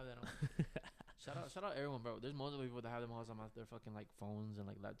you. I have that on. shout out everyone, bro. There's multiple people that have them all on their fucking like phones and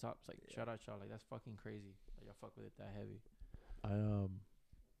like laptops. Like Yeah. shout out y'all. Like that's fucking crazy. Like, y'all fuck with it that heavy. I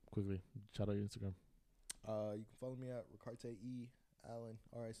quickly shout out your Instagram. You can follow me at Ricarte E Allen,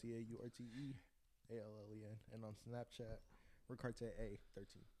 RICAURTE ALLEN, and on Snapchat Ricarte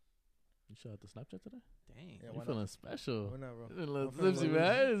A13. You shout out the Snapchat today? Dang. Yeah, You why feeling not? special? Why not, bro? A little I'm feeling tipsy, low.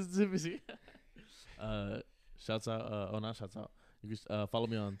 man. It's tipsy. Shouts out. Not shouts out. You can follow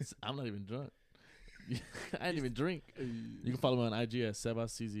me on. I'm not even drunk. I didn't even drink. You can follow me on IG at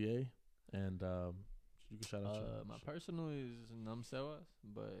SebasCZA, and you can shout out. My personal is Numsevas,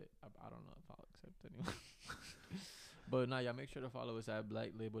 but I don't know if I'll accept anyone. But nah, y'all make sure to follow us at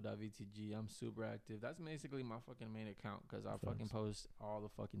blacklabel.vtg. I'm super active. That's basically my fucking main account because I fucking Facts. post all the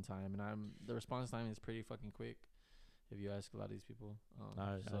fucking time, and the response time is pretty fucking quick. If you ask a lot of these people,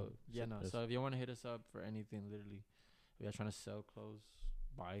 Yes. So if you want to hit us up for anything, literally, if you're trying to sell clothes,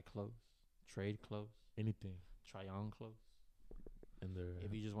 buy clothes, trade clothes, Anything try on clothes. in there.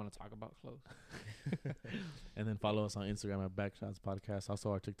 If you just want to talk about clothes. And then follow us on Instagram at Backshots Podcast.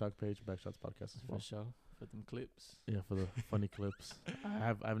 Also our TikTok page, Backshots Podcast as well. For sure. For them clips. Yeah, for the funny clips. I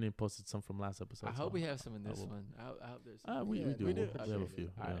haven't even posted some from last episode. I hope we have some in this will. one. I hope there's some. We do. we We do. have a few.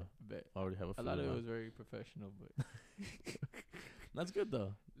 I Yeah. bet. Already have a few. A lot of it was very professional, but That's good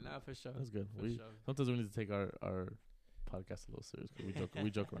though. nah, for sure. That's good. For We sure. sometimes we need to take our podcast a little serious because we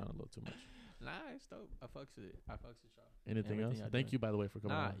joke around a little too much. Nah, it's dope. I fucks with it. I fucks with y'all. Anything else? Everything y'all Thank doing. you, by the way, for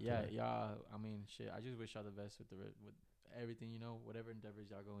coming Nah, on. yeah, today. y'all. I mean, shit. I just wish y'all the best with with everything, whatever endeavors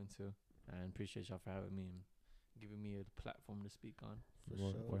y'all go into. And appreciate y'all for having me and giving me a platform to speak on.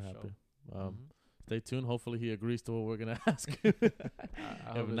 We're happy. Mhm. Stay tuned. Hopefully, he agrees to what we're gonna ask. I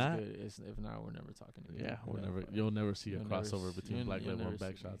If hope not- it's good. If not, we're never talking again. Yeah, we'll Yeah. never. You'll never see a You'll never crossover s- between you'll- Black you'll Label and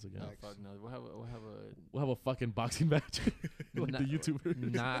never see Backshots me. again. No, Facts. fuck no. We'll have We'll have a fucking boxing match like Nah, the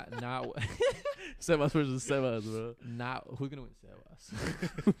YouTubers. not Sebas versus Sebas, not who's gonna win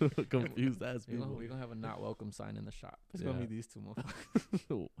Sebas. bro. Confused ass people. We're gonna have a not welcome sign in the shop. It's gonna Yeah. be these two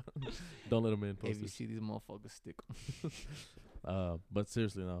motherfuckers. Don't let them in. If you Posters. see these motherfuckers, stick 'em. But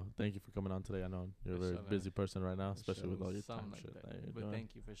seriously, no. Thank you for coming on today. I know you're a For very sure, man. busy person right now, For especially sure. with all your Something time like shit that. that you're But doing.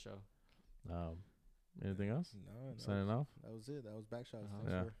 thank you for sure. Anything else? No, Signing off. that was it. That was Backshots. Uh-huh. Thanks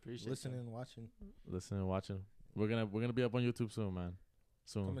Yeah. for Appreciate listening y'all. and watching. Listening and watching. We're gonna be up on YouTube soon, man.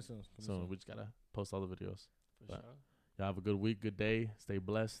 Soon. Coming soon. Soon. We just gotta post all the videos. For But- sure. Y'all have a good week, good day. Stay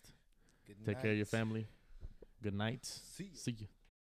blessed. Good Take care of your night. family. Good night. See ya. See you.